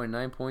for scoring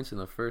 9 points in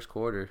the first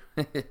quarter.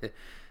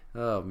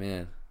 Oh,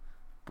 man.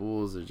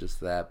 Bulls are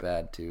just that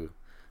bad, too.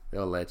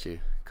 They'll let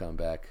you come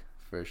back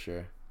for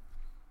sure.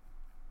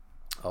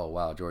 Oh,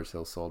 wow. George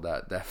Hill sold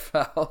that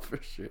foul for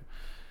sure.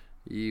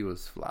 He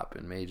was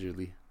flopping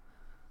majorly.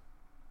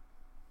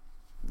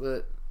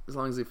 But as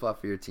long as they flop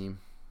for your team,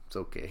 it's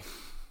okay.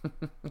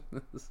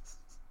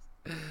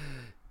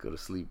 Go to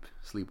sleep.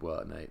 Sleep well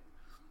at night.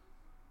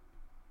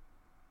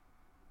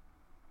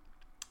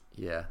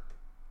 Yeah.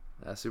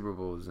 That Super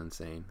Bowl was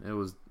insane. It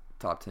was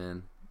top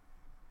 10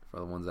 for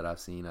the ones that I've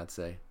seen, I'd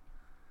say.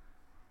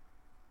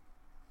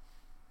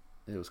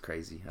 It was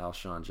crazy.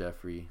 Alshon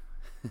Jeffrey.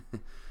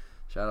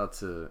 Shout out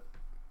to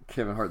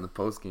Kevin Hart in the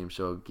post-game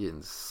show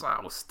getting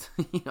soused.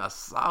 He got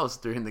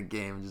soused during the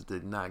game. Just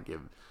did not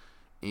give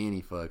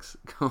any fucks.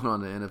 Going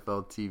on the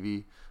NFL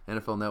TV,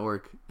 NFL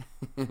Network,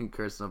 and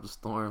cursing up a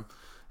storm.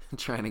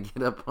 Trying to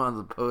get up on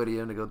the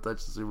podium to go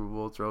touch the Super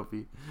Bowl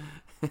trophy.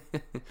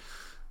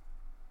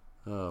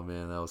 Oh,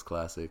 man, that was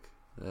classic.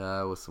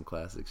 That was some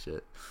classic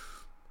shit.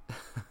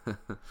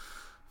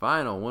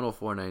 Final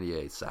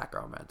 104-98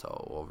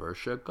 Sacramento over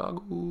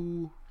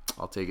Chicago.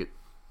 I'll take it.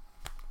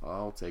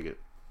 I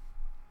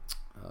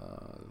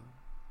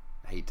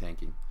hate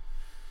tanking.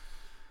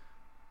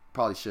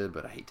 Probably should,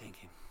 but I hate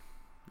tanking.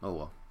 Oh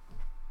well.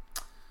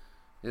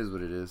 It is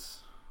what it is.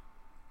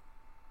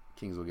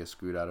 Kings will get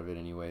screwed out of it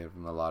anyway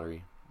from the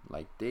lottery,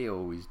 like they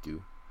always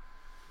do.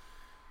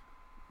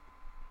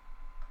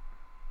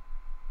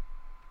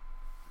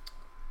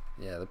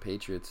 Yeah, the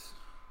Patriots.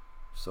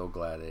 So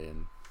glad they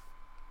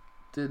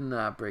did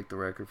not break the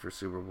record for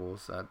Super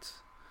Bowls. That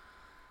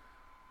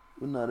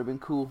would not have been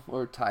cool.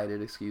 Or tied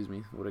it, excuse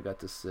me. Would have got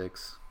to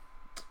 6.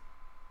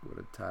 Would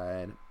have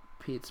tied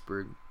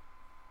Pittsburgh.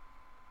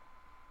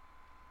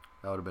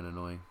 That would have been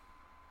annoying.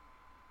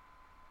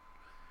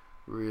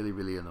 Really,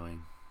 really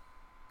annoying.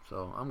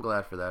 So I'm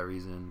glad for that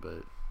reason.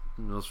 But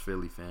those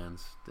Philly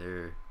fans,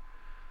 they're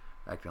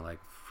acting like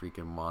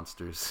freaking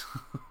monsters.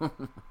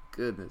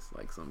 Goodness,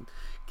 like some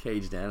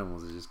caged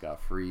animals that just got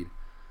freed.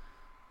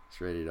 It's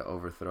ready to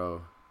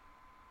overthrow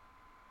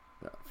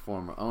the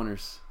former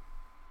owners,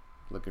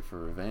 looking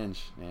for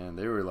revenge. And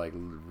they were like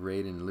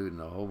raiding and looting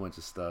a whole bunch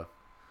of stuff.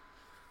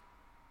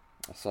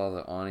 I saw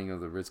the awning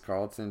of the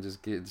Ritz-Carlton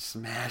just get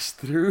smashed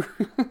through.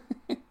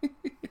 If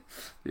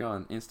you're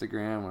on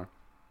Instagram or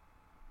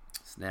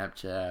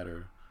Snapchat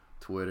or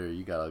Twitter,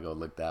 you gotta go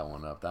look that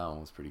one up. That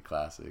one was pretty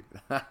classic.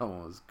 That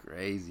one was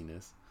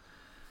craziness.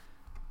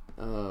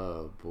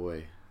 Oh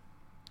boy.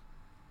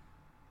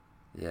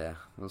 Yeah,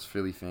 those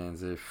Philly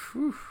fans, that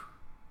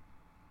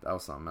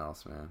was something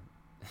else, man.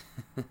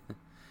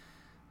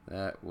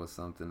 That was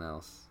something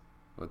else,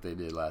 what they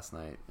did last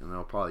night. And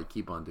they'll probably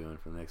keep on doing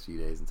for the next few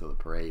days until the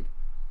parade.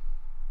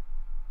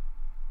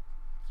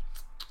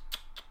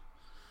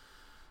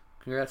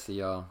 Congrats to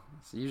y'all.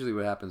 It's usually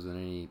what happens when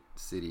any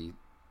city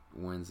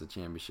wins the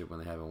championship when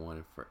they haven't won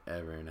it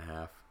forever and a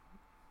half.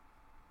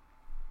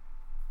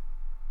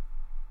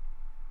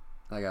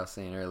 Like I was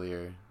saying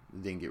earlier,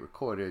 it didn't get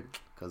recorded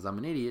because I'm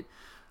an idiot.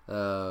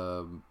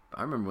 I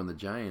remember when the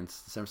San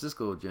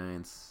Francisco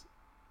Giants,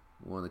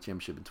 won the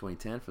championship in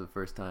 2010 for the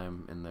first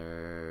time in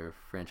their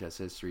franchise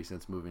history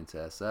since moving to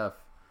SF.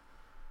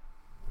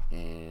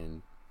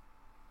 And,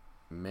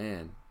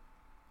 man,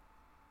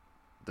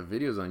 the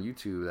videos on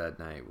YouTube that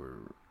night were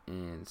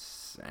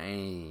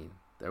insane.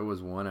 There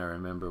was one I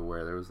remember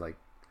where there was like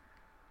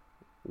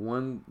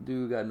one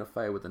dude got in a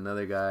fight with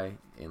another guy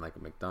in like a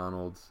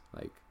McDonald's.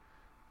 Like,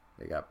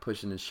 they got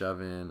pushing and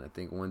shoving. I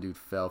think one dude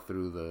fell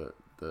through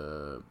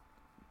the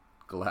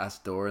glass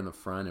door in the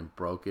front and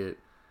broke it.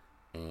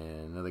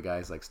 And another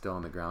guy's like still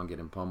on the ground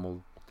getting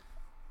pummeled.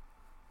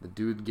 The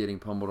dude getting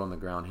pummeled on the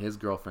ground, his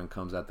girlfriend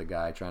comes at the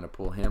guy trying to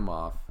pull him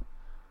off.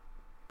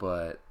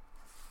 But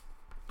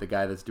the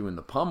guy that's doing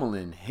the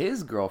pummeling,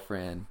 his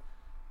girlfriend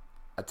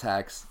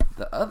attacks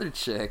the other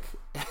chick.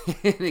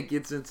 And it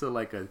gets into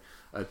like a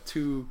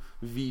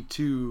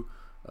 2v2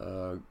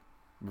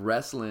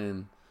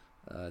 wrestling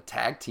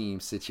tag team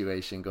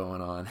situation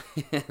going on.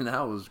 And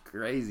that was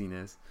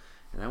craziness.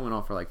 And that went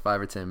on for like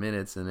 5 or 10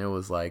 minutes. And it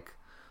was like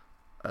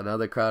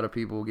another crowd of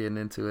people getting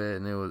into it,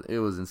 and it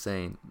was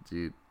insane,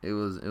 dude. It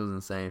was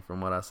insane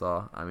from what I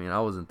saw. I mean, I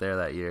wasn't there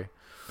that year.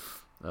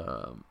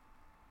 I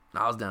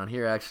was down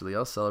here actually. I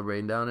was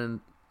celebrating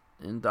down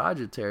in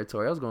Dodger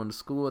territory. I was going to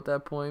school at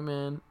that point,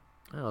 man.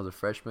 I was a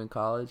freshman in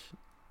college.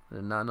 I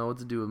did not know what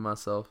to do with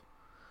myself.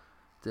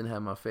 Didn't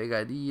have my fake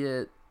ID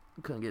yet.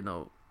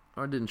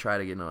 Didn't try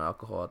to get no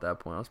alcohol at that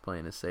point. I was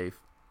playing it safe.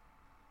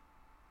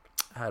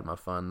 I had my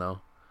fun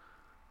though.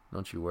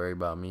 Don't you worry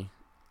about me.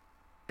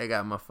 I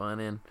got my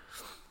fun in.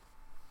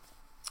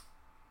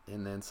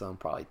 And then some,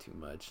 probably too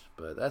much.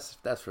 But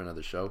that's for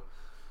another show.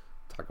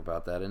 Talk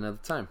about that another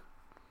time.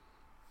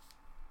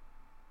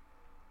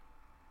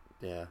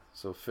 Yeah,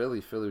 so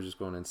Philly was just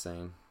going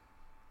insane.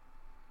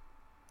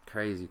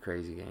 Crazy,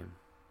 crazy game.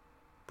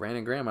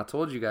 Brandon Graham, I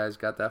told you guys,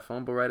 got that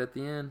fumble right at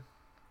the end.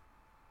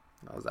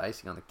 That was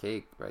icing on the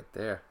cake right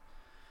there.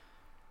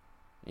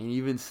 And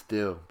even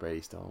still,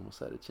 Brady still almost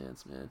had a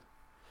chance, man.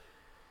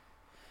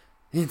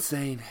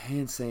 Insane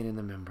in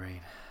the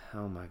membrane.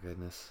 Oh my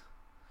goodness.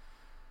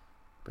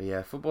 But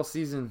yeah, football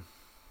season,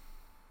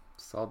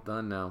 it's all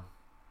done now.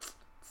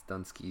 It's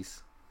done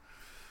skis.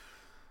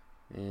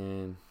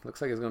 And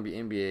looks like it's going to be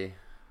NBA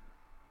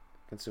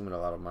consuming a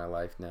lot of my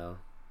life now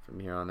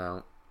from here on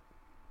out.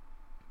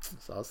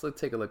 So let's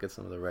take a look at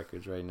some of the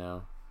records right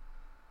now.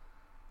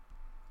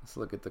 Let's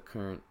look at the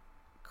current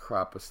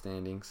crop of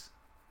standings.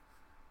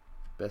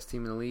 Best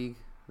team in the league,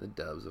 the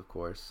Dubs, of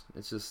course.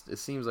 It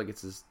seems like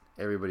it's just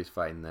everybody's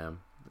fighting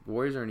them. The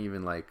Warriors aren't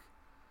even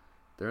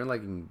they're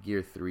in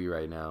gear 3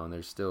 right now, and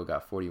they're still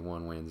got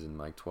 41 wins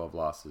and 12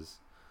 losses.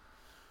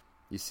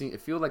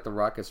 It feels like the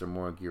Rockets are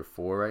more in gear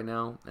 4 right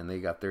now, and they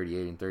got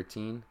 38 and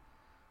 13,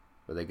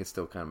 but they can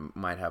still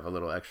might have a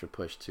little extra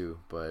push too.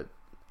 But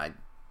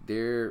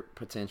their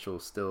potential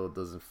still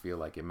doesn't feel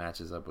like it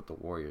matches up with the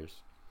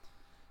Warriors.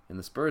 And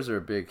the Spurs are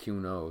a big who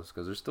knows,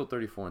 because they're still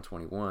 34 and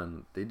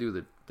 21. They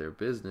do their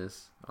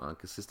business on a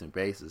consistent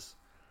basis.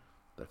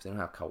 But if they don't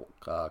have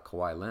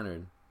Kawhi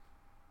Leonard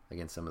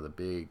against some of the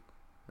big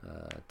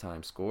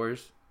time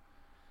scorers,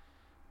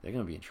 they're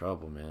going to be in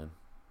trouble, man.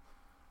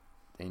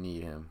 They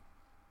need him.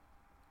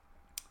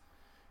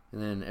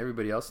 And then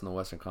everybody else in the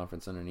Western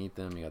Conference underneath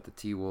them, you got the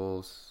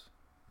T-Wolves,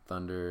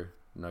 Thunder,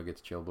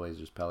 Nuggets,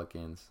 Trailblazers,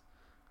 Pelicans,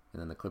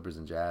 and then the Clippers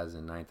and Jazz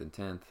in 9th and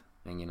 10th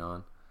hanging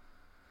on.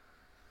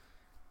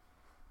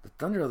 The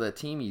Thunder are that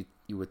team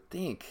you would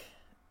think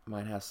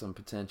might have some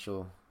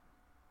potential.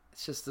 It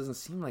just doesn't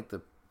seem like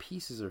the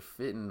pieces are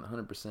fitting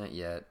 100%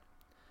 yet.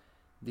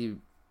 The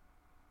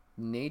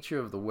nature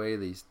of the way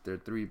their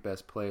 3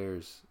 best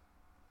players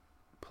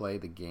play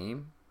the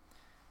game,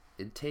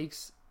 it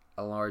takes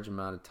a large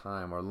amount of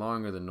time, or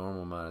longer than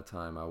normal amount of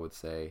time, I would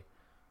say,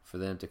 for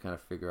them to kind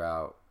of figure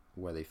out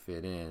where they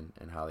fit in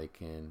and how they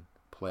can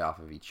play off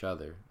of each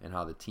other, and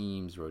how the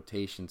team's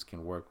rotations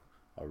can work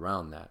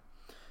around that,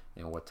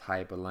 and what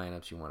type of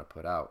lineups you want to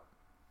put out,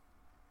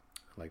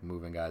 like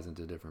moving guys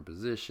into different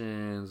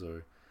positions,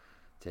 or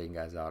taking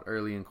guys out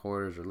early in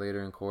quarters or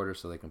later in quarters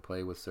so they can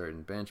play with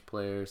certain bench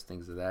players,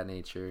 things of that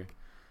nature.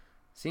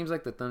 Seems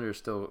like the Thunder are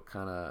still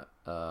kind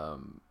of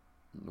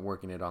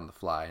working it on the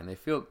fly, and it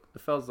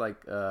feels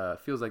like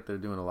they're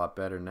doing a lot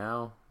better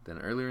now than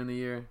earlier in the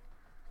year,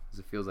 because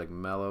it feels like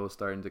Melo is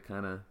starting to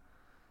kind of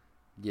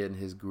get in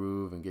his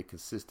groove and get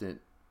consistent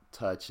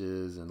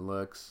touches and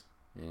looks,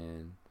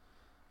 and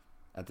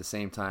at the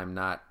same time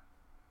not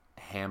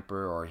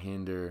hamper or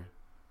hinder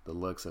the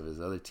looks of his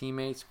other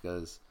teammates,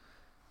 because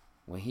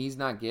when he's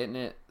not getting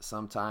it,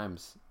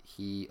 sometimes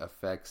he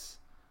affects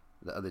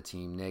the other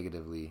team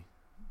negatively,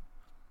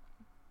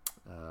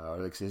 or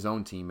like his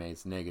own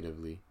teammates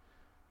negatively,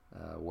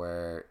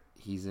 where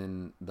he's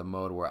in the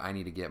mode where I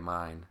need to get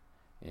mine,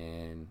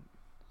 and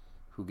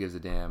who gives a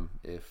damn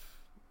if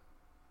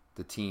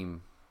the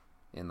team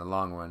in the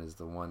long run is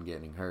the one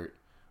getting hurt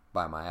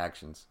by my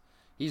actions.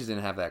 He just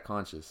didn't have that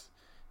conscious.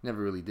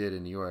 Never really did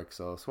in New York,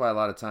 so that's why a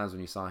lot of times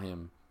when you saw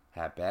him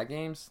have bad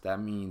games, that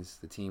means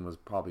the team was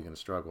probably going to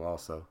struggle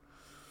also.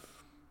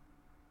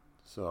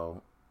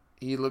 So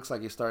he looks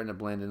like he's starting to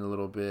blend in a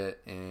little bit,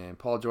 and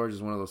Paul George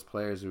is one of those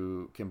players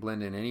who can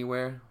blend in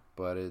anywhere,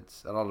 but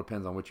it all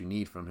depends on what you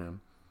need from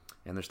him,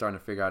 and they're starting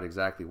to figure out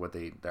exactly what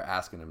they're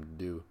asking him to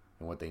do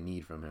and what they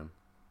need from him,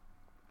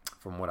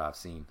 from what I've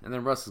seen. And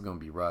then Russ is going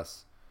to be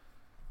Russ.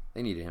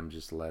 They needed him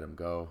just to let him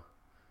go,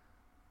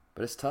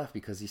 but it's tough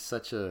because he's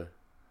such a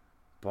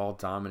ball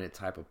dominant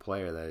type of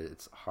player that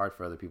it's hard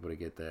for other people to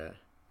get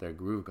their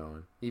groove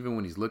going. Even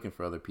when he's looking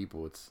for other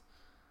people, it's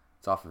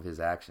off of his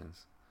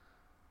actions.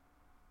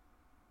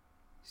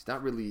 He's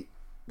not really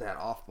that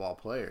off-ball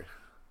player.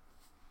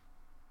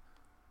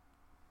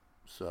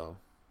 So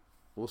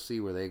we'll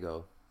see where they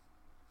go.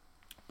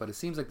 But it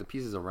seems like the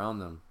pieces around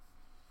them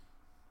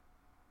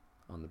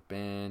on the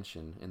bench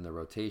and in the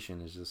rotation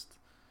is just,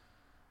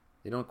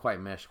 they don't quite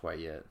mesh quite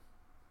yet.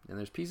 And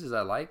there's pieces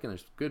I like, and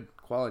there's good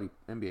quality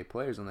NBA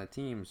players on that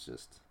team. It's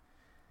just,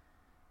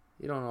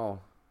 they don't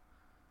all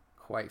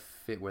quite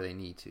fit where they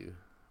need to,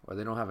 or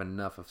they don't have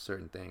enough of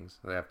certain things.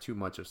 Or they have too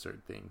much of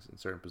certain things in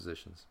certain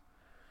positions.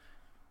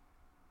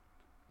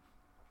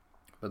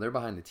 But they're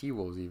behind the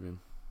T-Wolves even.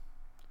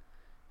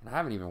 And I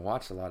haven't even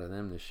watched a lot of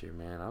them this year,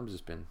 man.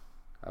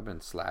 I've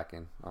been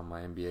slacking on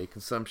my NBA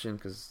consumption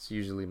because it's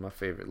usually my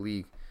favorite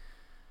league.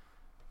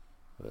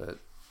 But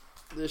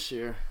this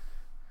year's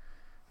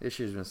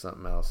been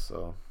something else.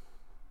 So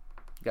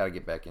got to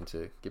get back in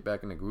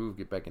the groove,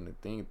 get back in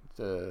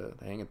the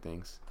hang of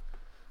things.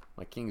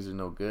 My Kings are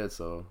no good,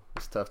 so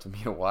it's tough to me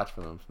to watch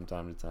for them from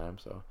time to time.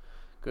 So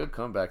good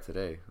comeback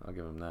today. I'll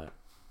give them that.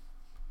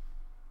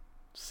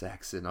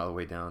 Sack sitting all the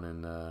way down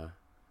in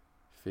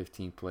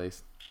 15th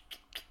place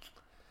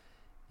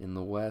in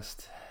the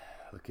West,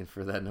 looking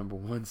for that number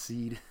 1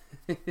 seed.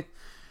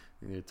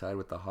 They're tied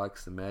with the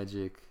Hawks, the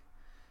Magic,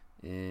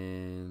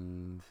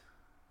 and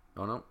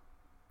the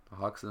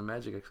Hawks and the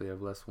Magic actually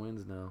have less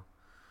wins now.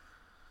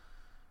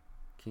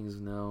 Kings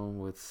now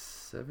with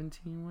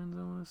 17 wins,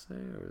 I want to say,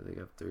 or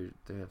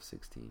they have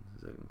 16.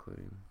 Is that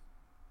including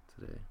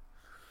today?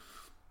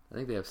 I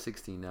think they have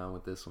 16 now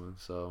with this one,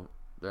 so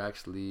they're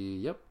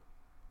actually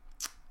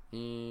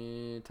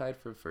and tied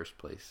for first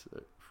place,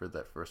 for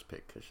that first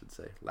pick, I should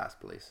say. Last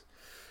place.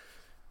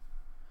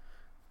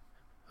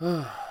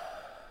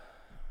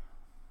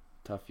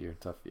 Tough year.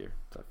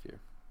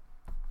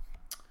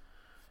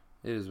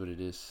 It is what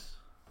it is.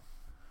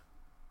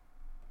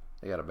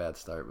 They got a bad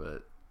start,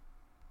 but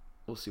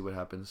we'll see what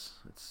happens.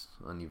 It's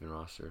uneven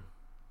roster,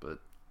 but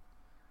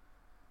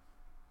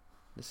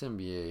this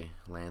NBA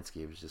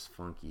landscape is just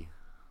funky.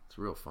 It's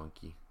real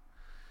funky.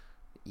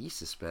 The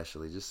East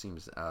especially just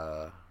seems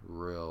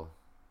real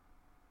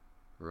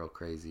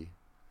crazy.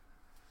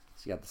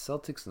 So you got the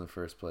Celtics in the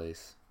first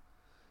place,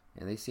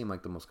 and they seem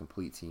like the most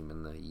complete team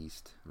in the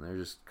East, and they're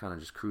just kind of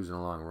just cruising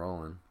along,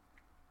 rolling.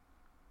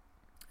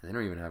 And they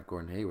don't even have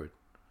Gordon Hayward.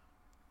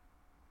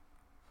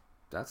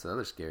 That's the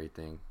other scary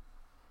thing.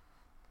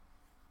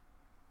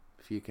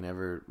 If he can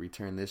ever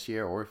return this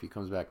year, or if he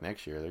comes back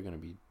next year, they're going to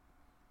be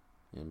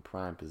in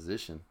prime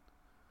position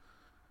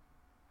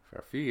for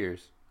a few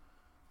years.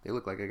 They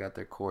look like they got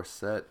their course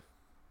set.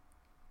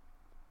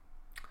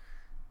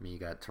 I mean, you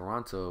got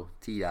Toronto,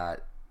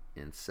 T-Dot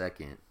in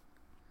second,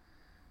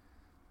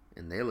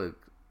 and they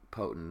look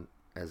potent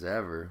as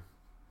ever,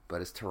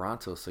 but it's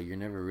Toronto, so you're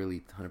never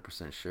really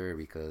 100% sure,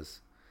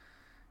 because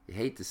you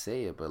hate to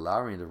say it, but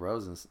Lowry and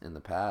DeRozan in the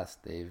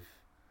past,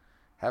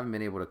 haven't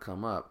been able to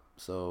come up,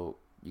 so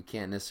you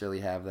can't necessarily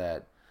have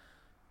that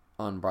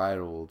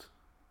unbridled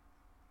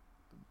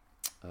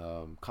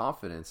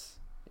confidence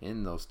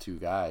in those two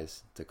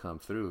guys to come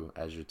through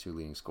as your two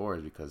leading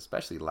scorers, because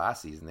especially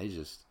last season, they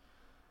just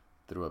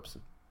threw up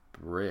some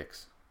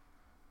bricks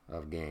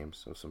of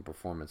games, of some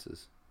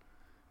performances.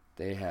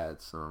 They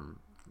had some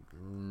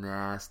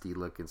nasty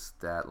looking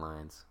stat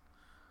lines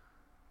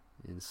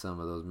in some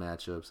of those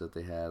matchups that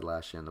they had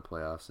last year in the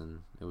playoffs,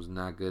 and it was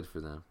not good for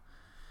them.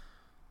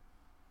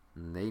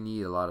 And they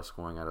need a lot of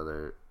scoring out of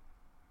their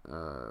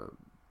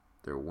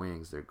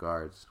wings, their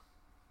guards.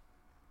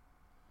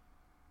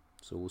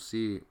 So we'll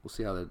see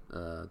how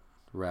the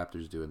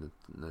Raptors do in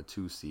the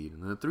 2 seed.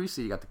 And in the 3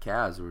 seed, you got the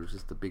Cavs, who are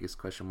just the biggest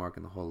question mark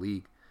in the whole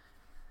league.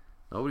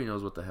 Nobody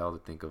knows what the hell to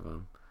think of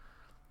them.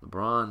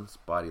 LeBron's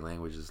body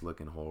language is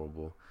looking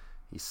horrible.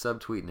 He's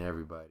subtweeting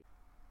everybody.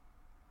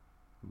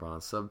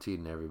 LeBron's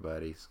subtweeting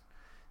everybody. He's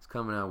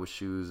coming out with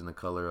shoes in the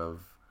color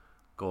of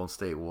Golden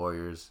State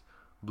Warriors,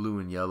 blue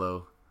and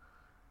yellow.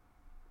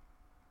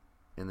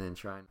 And then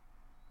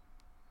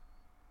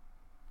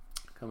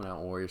coming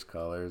out Warriors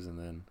colors, and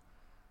then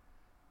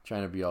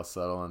trying to be all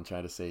subtle and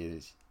trying to say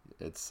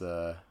it's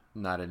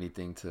not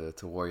anything to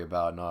worry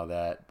about and all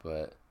that,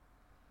 but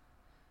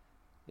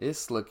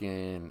it's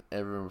looking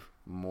ever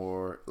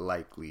more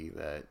likely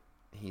that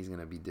he's going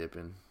to be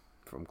dipping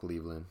from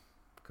Cleveland,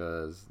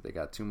 because they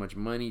got too much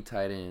money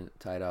tied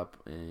up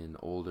in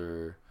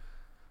older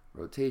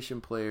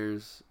rotation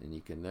players, and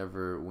you can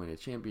never win a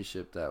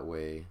championship that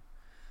way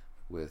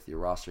with your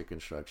roster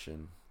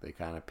construction. They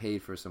kind of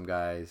paid for some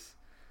guys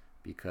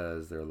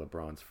because they're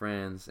LeBron's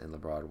friends, and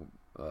LeBron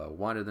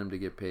wanted them to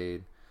get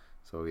paid,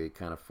 so he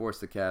kind of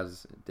forced the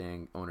Cavs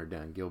owner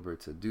Dan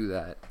Gilbert to do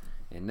that.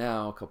 And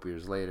now, a couple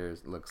years later,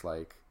 it looks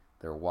like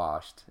they're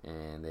washed,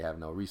 and they have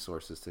no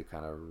resources to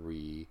kind of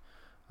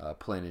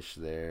replenish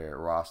their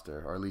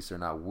roster, or at least they're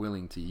not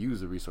willing to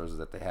use the resources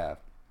that they have,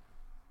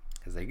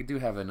 because they do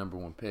have a number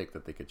 1 pick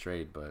that they could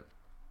trade, but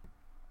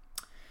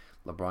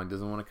LeBron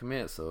doesn't want to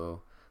commit,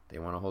 so they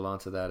want to hold on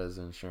to that as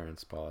an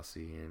insurance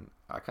policy, and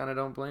I kind of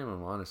don't blame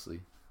him,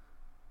 honestly.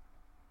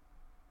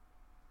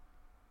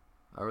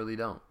 I really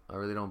don't. I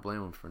really don't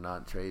blame him for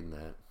not trading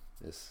that.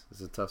 It's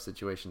a tough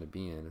situation to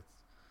be in.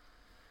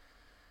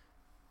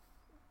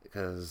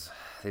 Because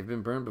they've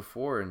been burned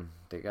before, and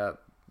they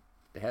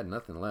had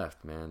nothing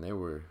left, man. They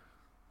were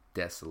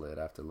desolate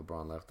after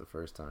LeBron left the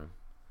first time.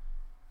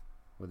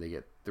 Where they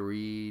get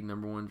 3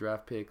 number 1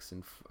 draft picks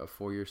in a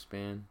 4-year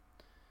span.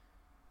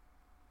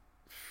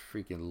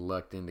 Freaking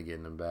lucked into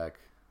getting them back.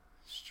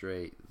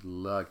 Straight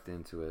lucked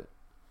into it.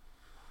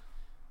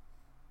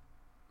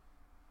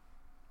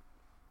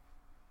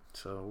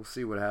 So we'll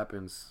see what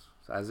happens.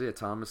 Isaiah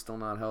Thomas still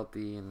not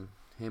healthy, and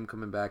him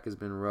coming back has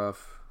been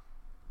rough.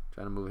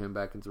 Trying to move him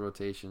back into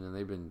rotation, and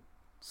they've been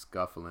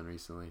scuffling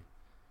recently.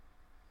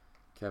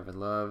 Kevin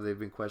Love, they've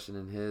been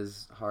questioning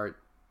his heart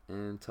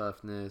and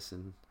toughness,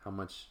 and how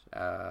much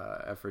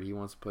effort he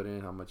wants to put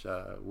in, how much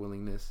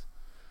willingness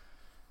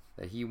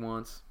that he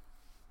wants.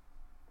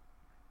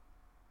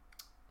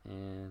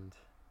 And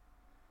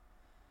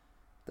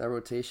that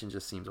rotation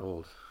just seems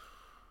old.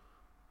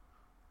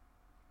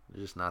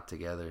 They're just not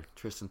together.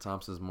 Tristan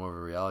Thompson's more of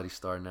a reality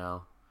star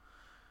now.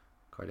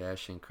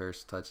 Kardashian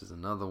curse touches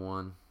another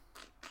one.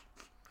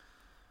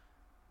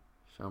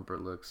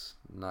 Shumpert looks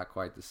not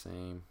quite the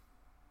same.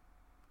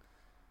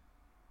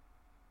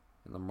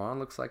 And LeBron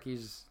looks like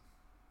he's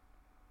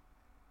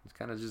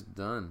kind of just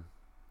done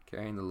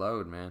carrying the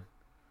load, man.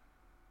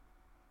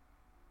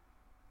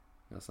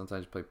 You know,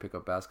 sometimes you play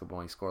pickup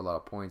basketball and you score a lot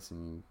of points,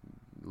 and you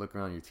look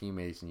around your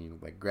teammates and you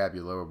like grab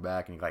your lower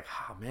back and you're like,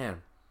 oh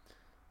man,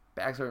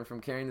 back's hurting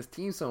from carrying this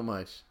team so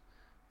much.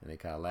 And they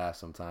kind of laugh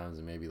sometimes,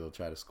 and maybe they'll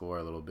try to score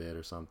a little bit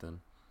or something.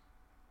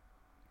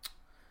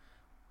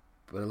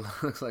 But it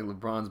looks like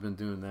LeBron's been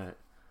doing that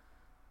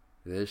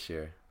this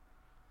year.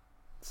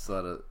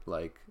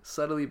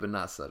 Subtly, but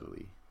not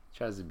subtly. He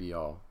tries to be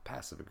all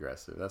passive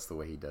aggressive. That's the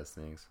way he does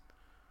things.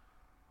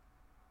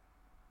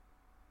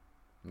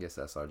 I guess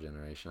that's our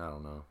generation. I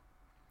don't know.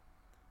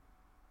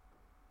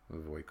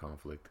 avoid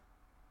conflict.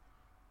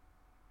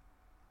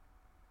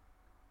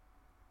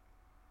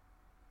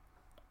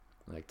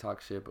 Like,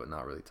 talk shit, but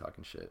not really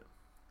talking shit.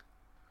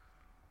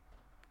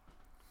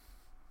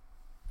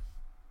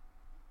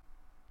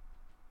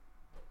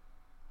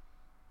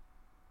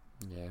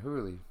 Yeah, who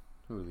really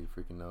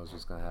freaking knows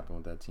what's gonna happen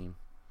with that team?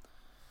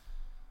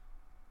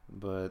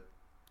 But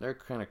they're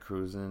kind of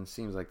cruising.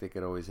 Seems like they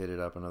could always hit it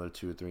up another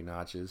 2 or 3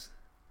 notches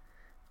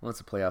once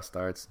the playoff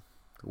starts.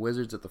 The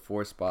Wizards at the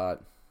 4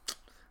 spot.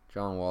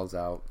 John Wall's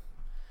out.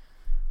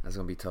 That's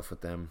gonna be tough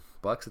with them.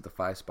 Bucks at the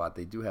 5 spot.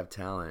 They do have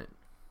talent.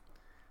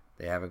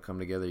 They haven't come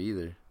together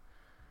either.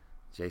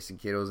 Jason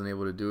Kidd wasn't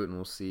able to do it, and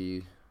we'll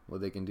see what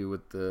they can do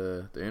with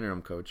the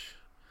interim coach.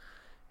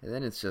 And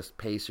then it's just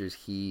Pacers,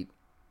 Heat,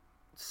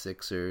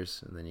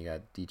 Sixers, and then you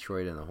got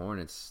Detroit and the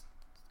Hornets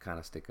kind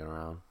of sticking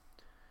around.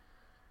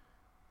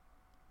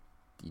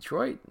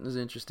 Detroit is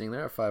interesting.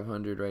 They're at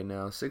 500 right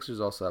now. Sixers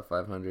also at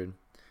 500.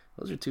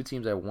 Those are 2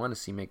 teams I want to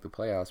see make the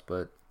playoffs,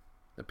 but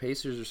the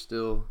Pacers are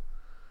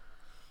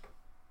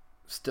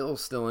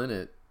still in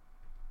it.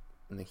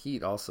 And the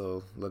Heat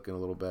also looking a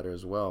little better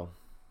as well.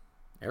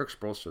 Eric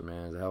Spoelstra,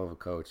 man, is a hell of a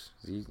coach.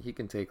 He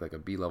can take like a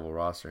B-level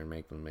roster and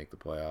make them make the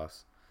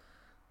playoffs.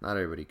 Not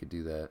everybody could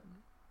do that.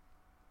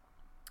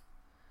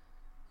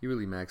 He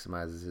really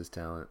maximizes his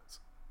talents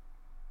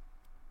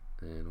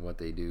and what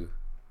they do.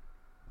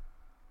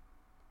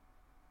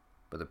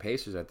 But the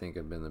Pacers, I think,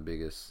 have been the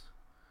biggest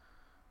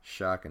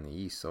shock in the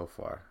East so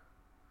far.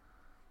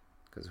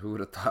 Because who would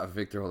have thought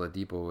Victor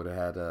Oladipo would have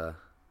had a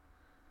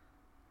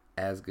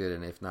as good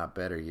and if not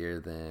better year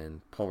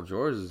than Paul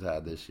George has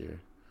had this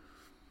year?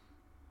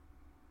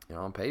 You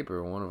know, on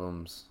paper, one of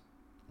them's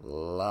a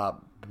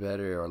lot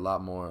better or a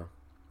lot more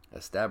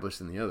established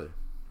than the other.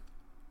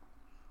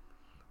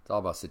 It's all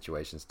about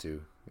situations,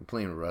 too. And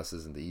playing with Russ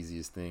isn't the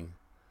easiest thing.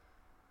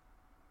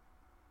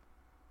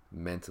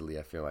 Mentally,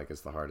 I feel like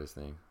it's the hardest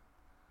thing.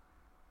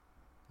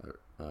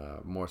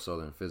 More so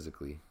than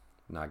physically,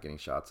 not getting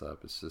shots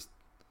up. It's just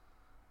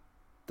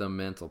the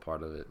mental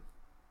part of it.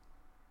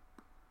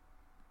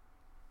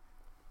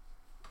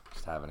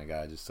 Just having a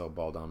guy just so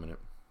ball dominant.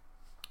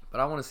 But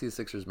I want to see the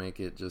Sixers make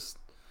it just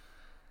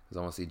because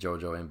I want to see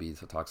JoJo Embiid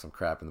to talk some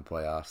crap in the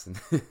playoffs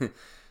and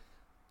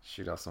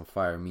shoot out some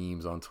fire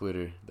memes on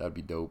Twitter. That'd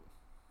be dope.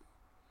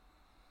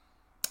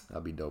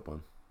 That'd be dope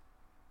one.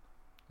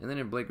 And then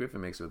if Blake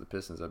Griffin makes it with the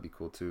Pistons, that'd be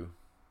cool too.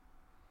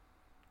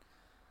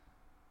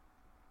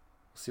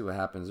 We'll see what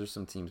happens. There's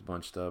some teams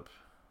bunched up.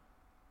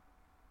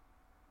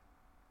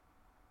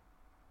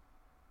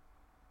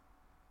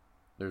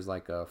 There's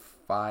like a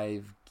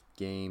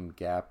 5-game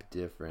gap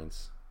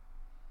difference.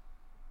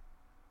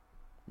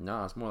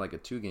 No, it's more like a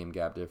 2-game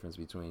gap difference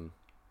between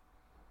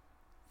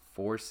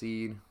 4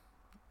 seed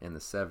and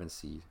the 7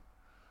 seed.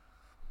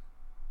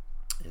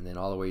 And then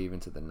all the way even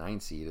to the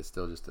 9 seed, it's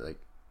still just like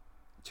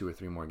 2 or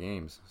 3 more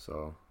games.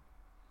 So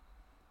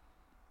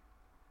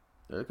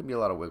there could be a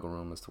lot of wiggle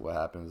room as to what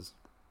happens.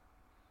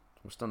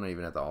 We're still not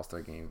even at the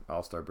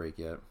All-Star break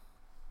yet.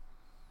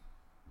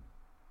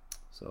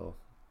 So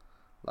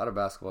a lot of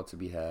basketball to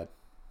be had.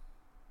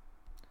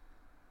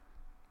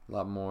 A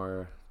lot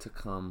more to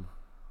come.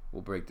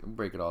 We'll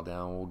break it all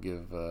down. We'll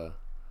give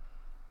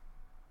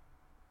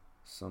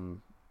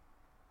some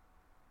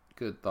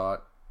good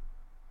thought,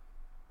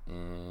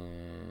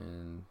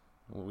 and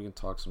we can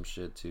talk some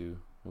shit too.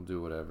 We'll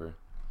do whatever.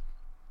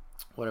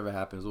 Whatever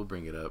happens, we'll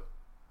bring it up.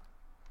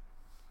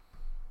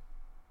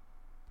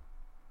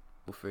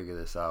 We'll figure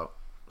this out.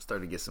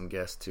 Start to get some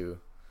guests too.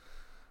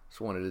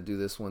 Just wanted to do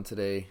this one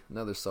today.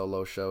 Another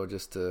solo show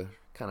just to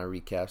kind of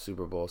recap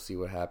Super Bowl, see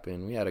what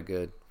happened. We had a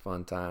good,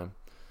 fun time.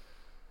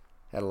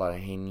 Had a lot of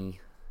Henny.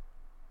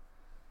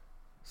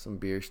 Some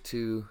beers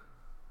too.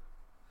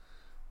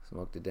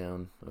 Smoked it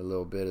down a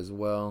little bit as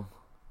well.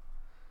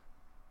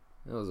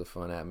 It was a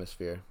fun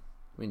atmosphere.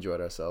 We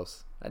enjoyed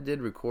ourselves. I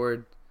did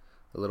record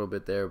a little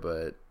bit there,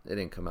 but it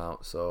didn't come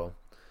out. So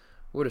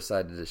we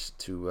decided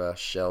to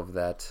shelve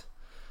that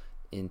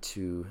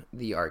into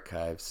the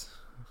archives.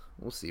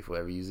 We'll see if we'll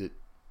ever use it.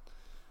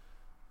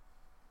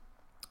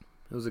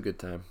 It was a good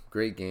time.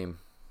 Great game.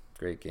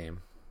 Great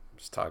game.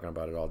 Just talking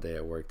about it all day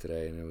at work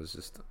today, and it was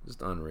just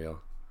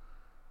unreal.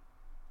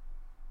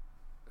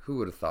 Who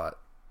would have thought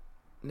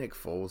Nick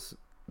Foles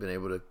been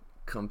able to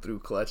come through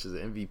clutch as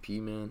an MVP,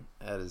 man?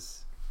 That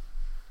is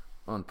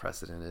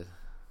unprecedented.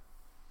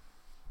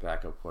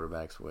 Backup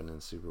quarterbacks winning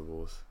Super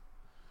Bowls.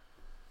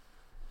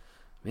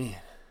 Man.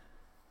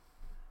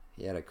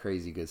 He had a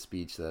crazy good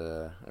speech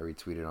that I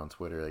retweeted on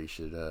Twitter that you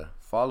should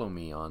follow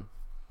me on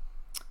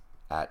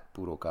at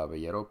Puro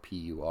Caballero,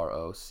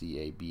 PuroCaballero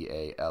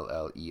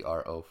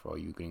for all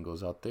you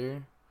gringos out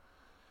there.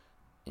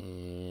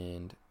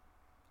 And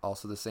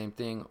also the same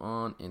thing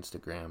on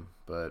Instagram.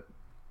 But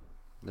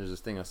there's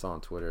this thing I saw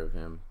on Twitter of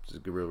him.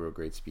 Just a real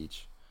great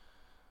speech.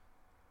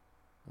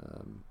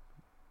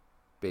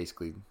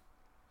 Basically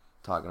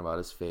talking about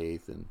his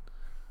faith and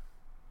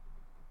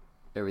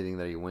everything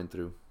that he went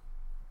through.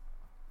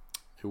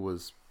 It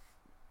was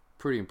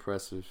pretty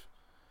impressive,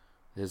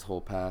 his whole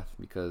path,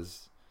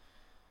 because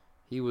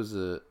he was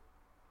a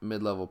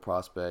mid-level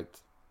prospect,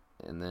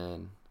 and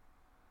then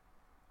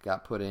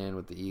got put in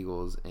with the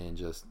Eagles and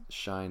just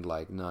shined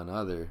like none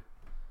other.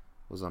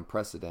 Was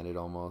unprecedented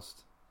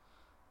almost.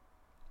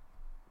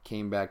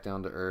 Came back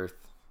down to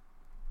earth.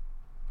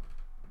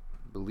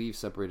 Believe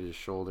separated his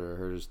shoulder,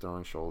 hurt his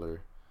throwing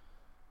shoulder.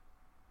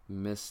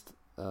 Missed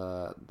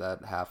that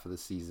half of the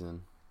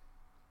season.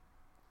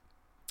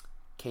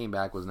 Came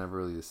back, was never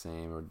really the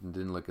same, or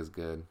didn't look as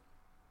good.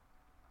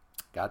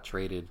 Got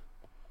traded.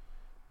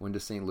 Went to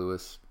St.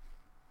 Louis.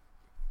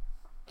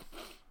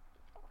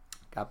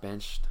 Got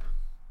benched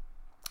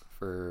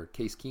for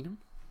Case Keenum,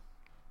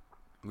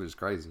 which is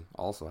crazy.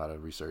 Also had a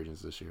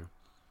resurgence this year.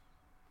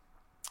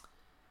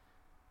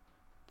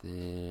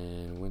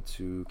 Then went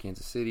to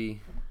Kansas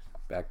City,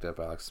 backed up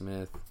Alex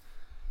Smith,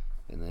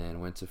 and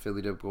then went to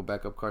Philly to go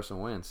back up Carson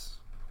Wentz.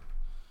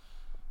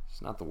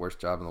 It's not the worst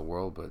job in the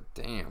world, but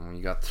damn, when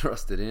you got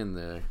thrusted in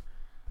there,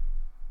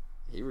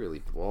 he really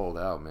balled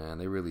out, man.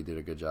 They really did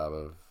a good job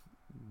of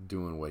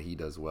doing what he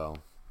does well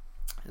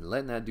and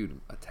letting that dude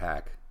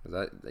attack.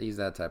 He's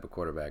that type of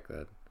quarterback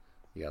that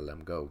you gotta let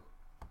him go.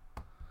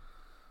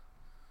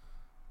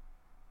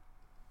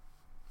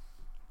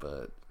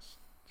 But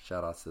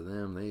shout outs to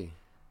them. They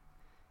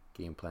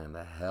game planned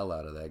the hell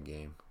out of that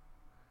game.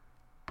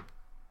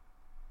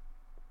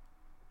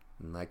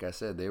 And like I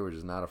said, they were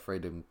just not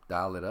afraid to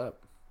dial it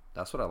up.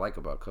 That's what I like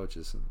about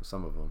coaches,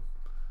 some of them.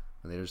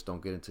 And they just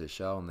don't get into a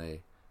shell, and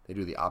they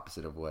do the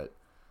opposite of what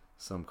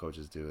some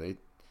coaches do.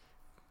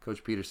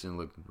 Coach Peterson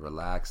looked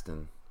relaxed,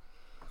 and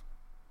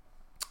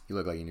he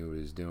looked like he knew what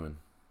he was doing.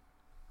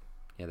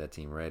 He had that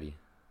team ready,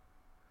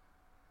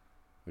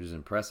 which is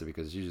impressive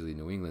because usually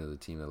New England is a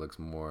team that looks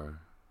more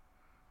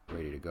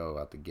ready to go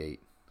out the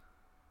gate.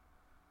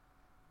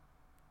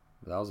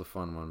 But that was a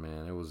fun one,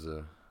 man. It was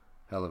a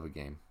hell of a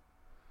game.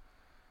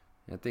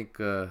 I think,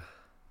 did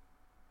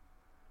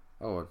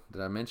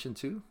I mention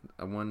too?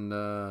 I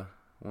won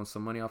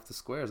some money off the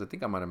squares. I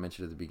think I might have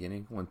mentioned at the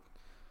beginning. Won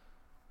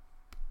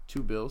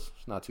 2 bills.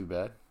 It's not too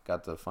bad.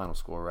 Got the final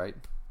score right.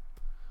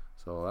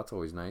 So that's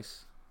always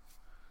nice.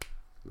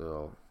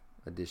 Little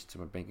addition to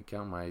my bank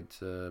account. Might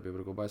be able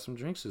to go buy some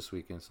drinks this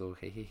weekend. So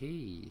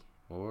hey.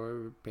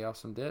 Or pay off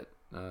some debt.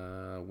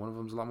 One of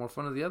them's a lot more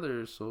fun than the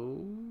other.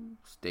 So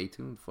stay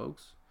tuned,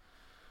 folks.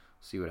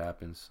 See what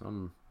happens.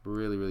 I'm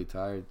really, really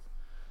tired.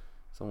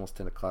 It's almost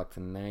 10 o'clock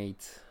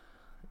tonight.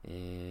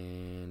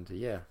 And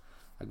yeah,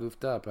 I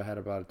goofed up. I had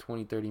about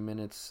 20-30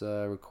 minutes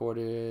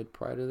recorded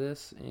prior to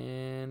this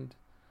and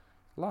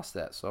lost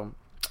that. So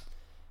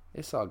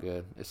it's all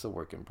good. It's a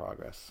work in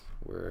progress.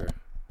 We're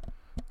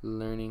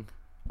learning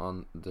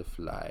on the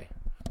fly.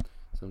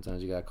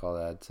 Sometimes you gotta call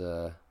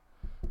that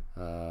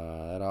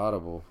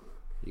audible.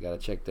 You gotta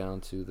check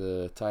down to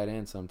the tight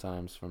end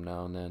sometimes from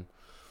now and then.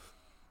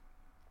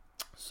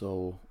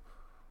 So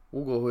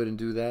we'll go ahead and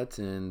do that,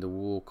 and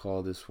we'll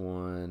call this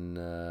one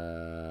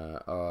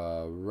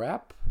a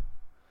wrap.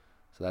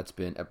 So that's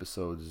been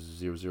episode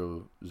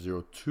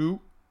 0002.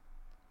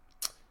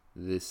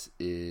 This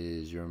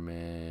is your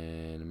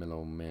man,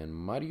 Mellow Man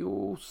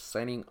Mario,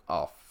 signing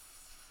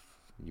off.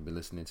 You've been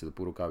listening to the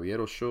Puro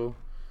Caballero Show.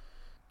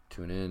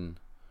 Tune in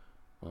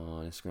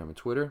on Instagram and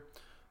Twitter.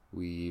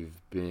 We've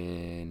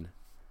been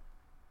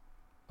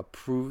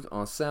approved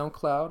on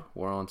SoundCloud.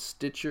 We're on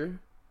Stitcher,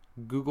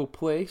 Google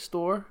Play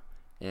Store,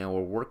 and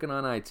we're working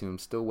on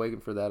iTunes. Still waiting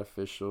for that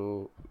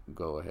official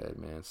go ahead,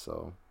 man.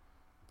 So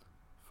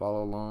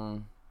follow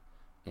along,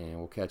 and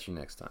we'll catch you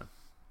next time.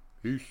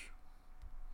 Peace.